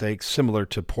made mistakes similar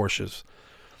to Portia's,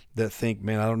 that think,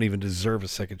 man, I don't even deserve a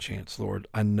second chance. Lord,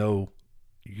 I know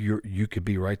you could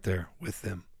be right there with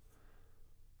them.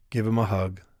 Give them a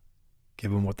hug.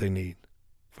 Give them what they need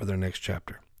for their next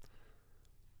chapter.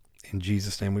 In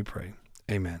Jesus' name we pray.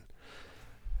 Amen.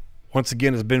 Once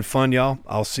again, it's been fun, y'all.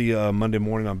 I'll see you Monday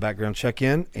morning on Background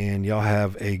Check-In, and y'all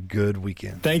have a good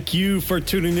weekend. Thank you for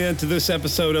tuning in to this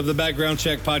episode of the Background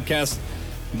Check Podcast,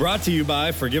 brought to you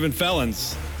by Forgiven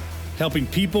Felons, helping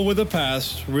people with a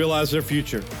past realize their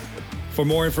future. For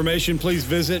more information, please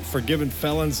visit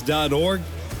forgivenfelons.org.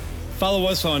 Follow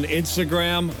us on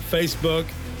Instagram, Facebook,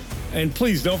 and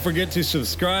please don't forget to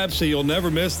subscribe so you'll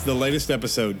never miss the latest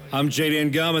episode. I'm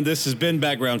Jaden Gum, and this has been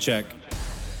Background Check.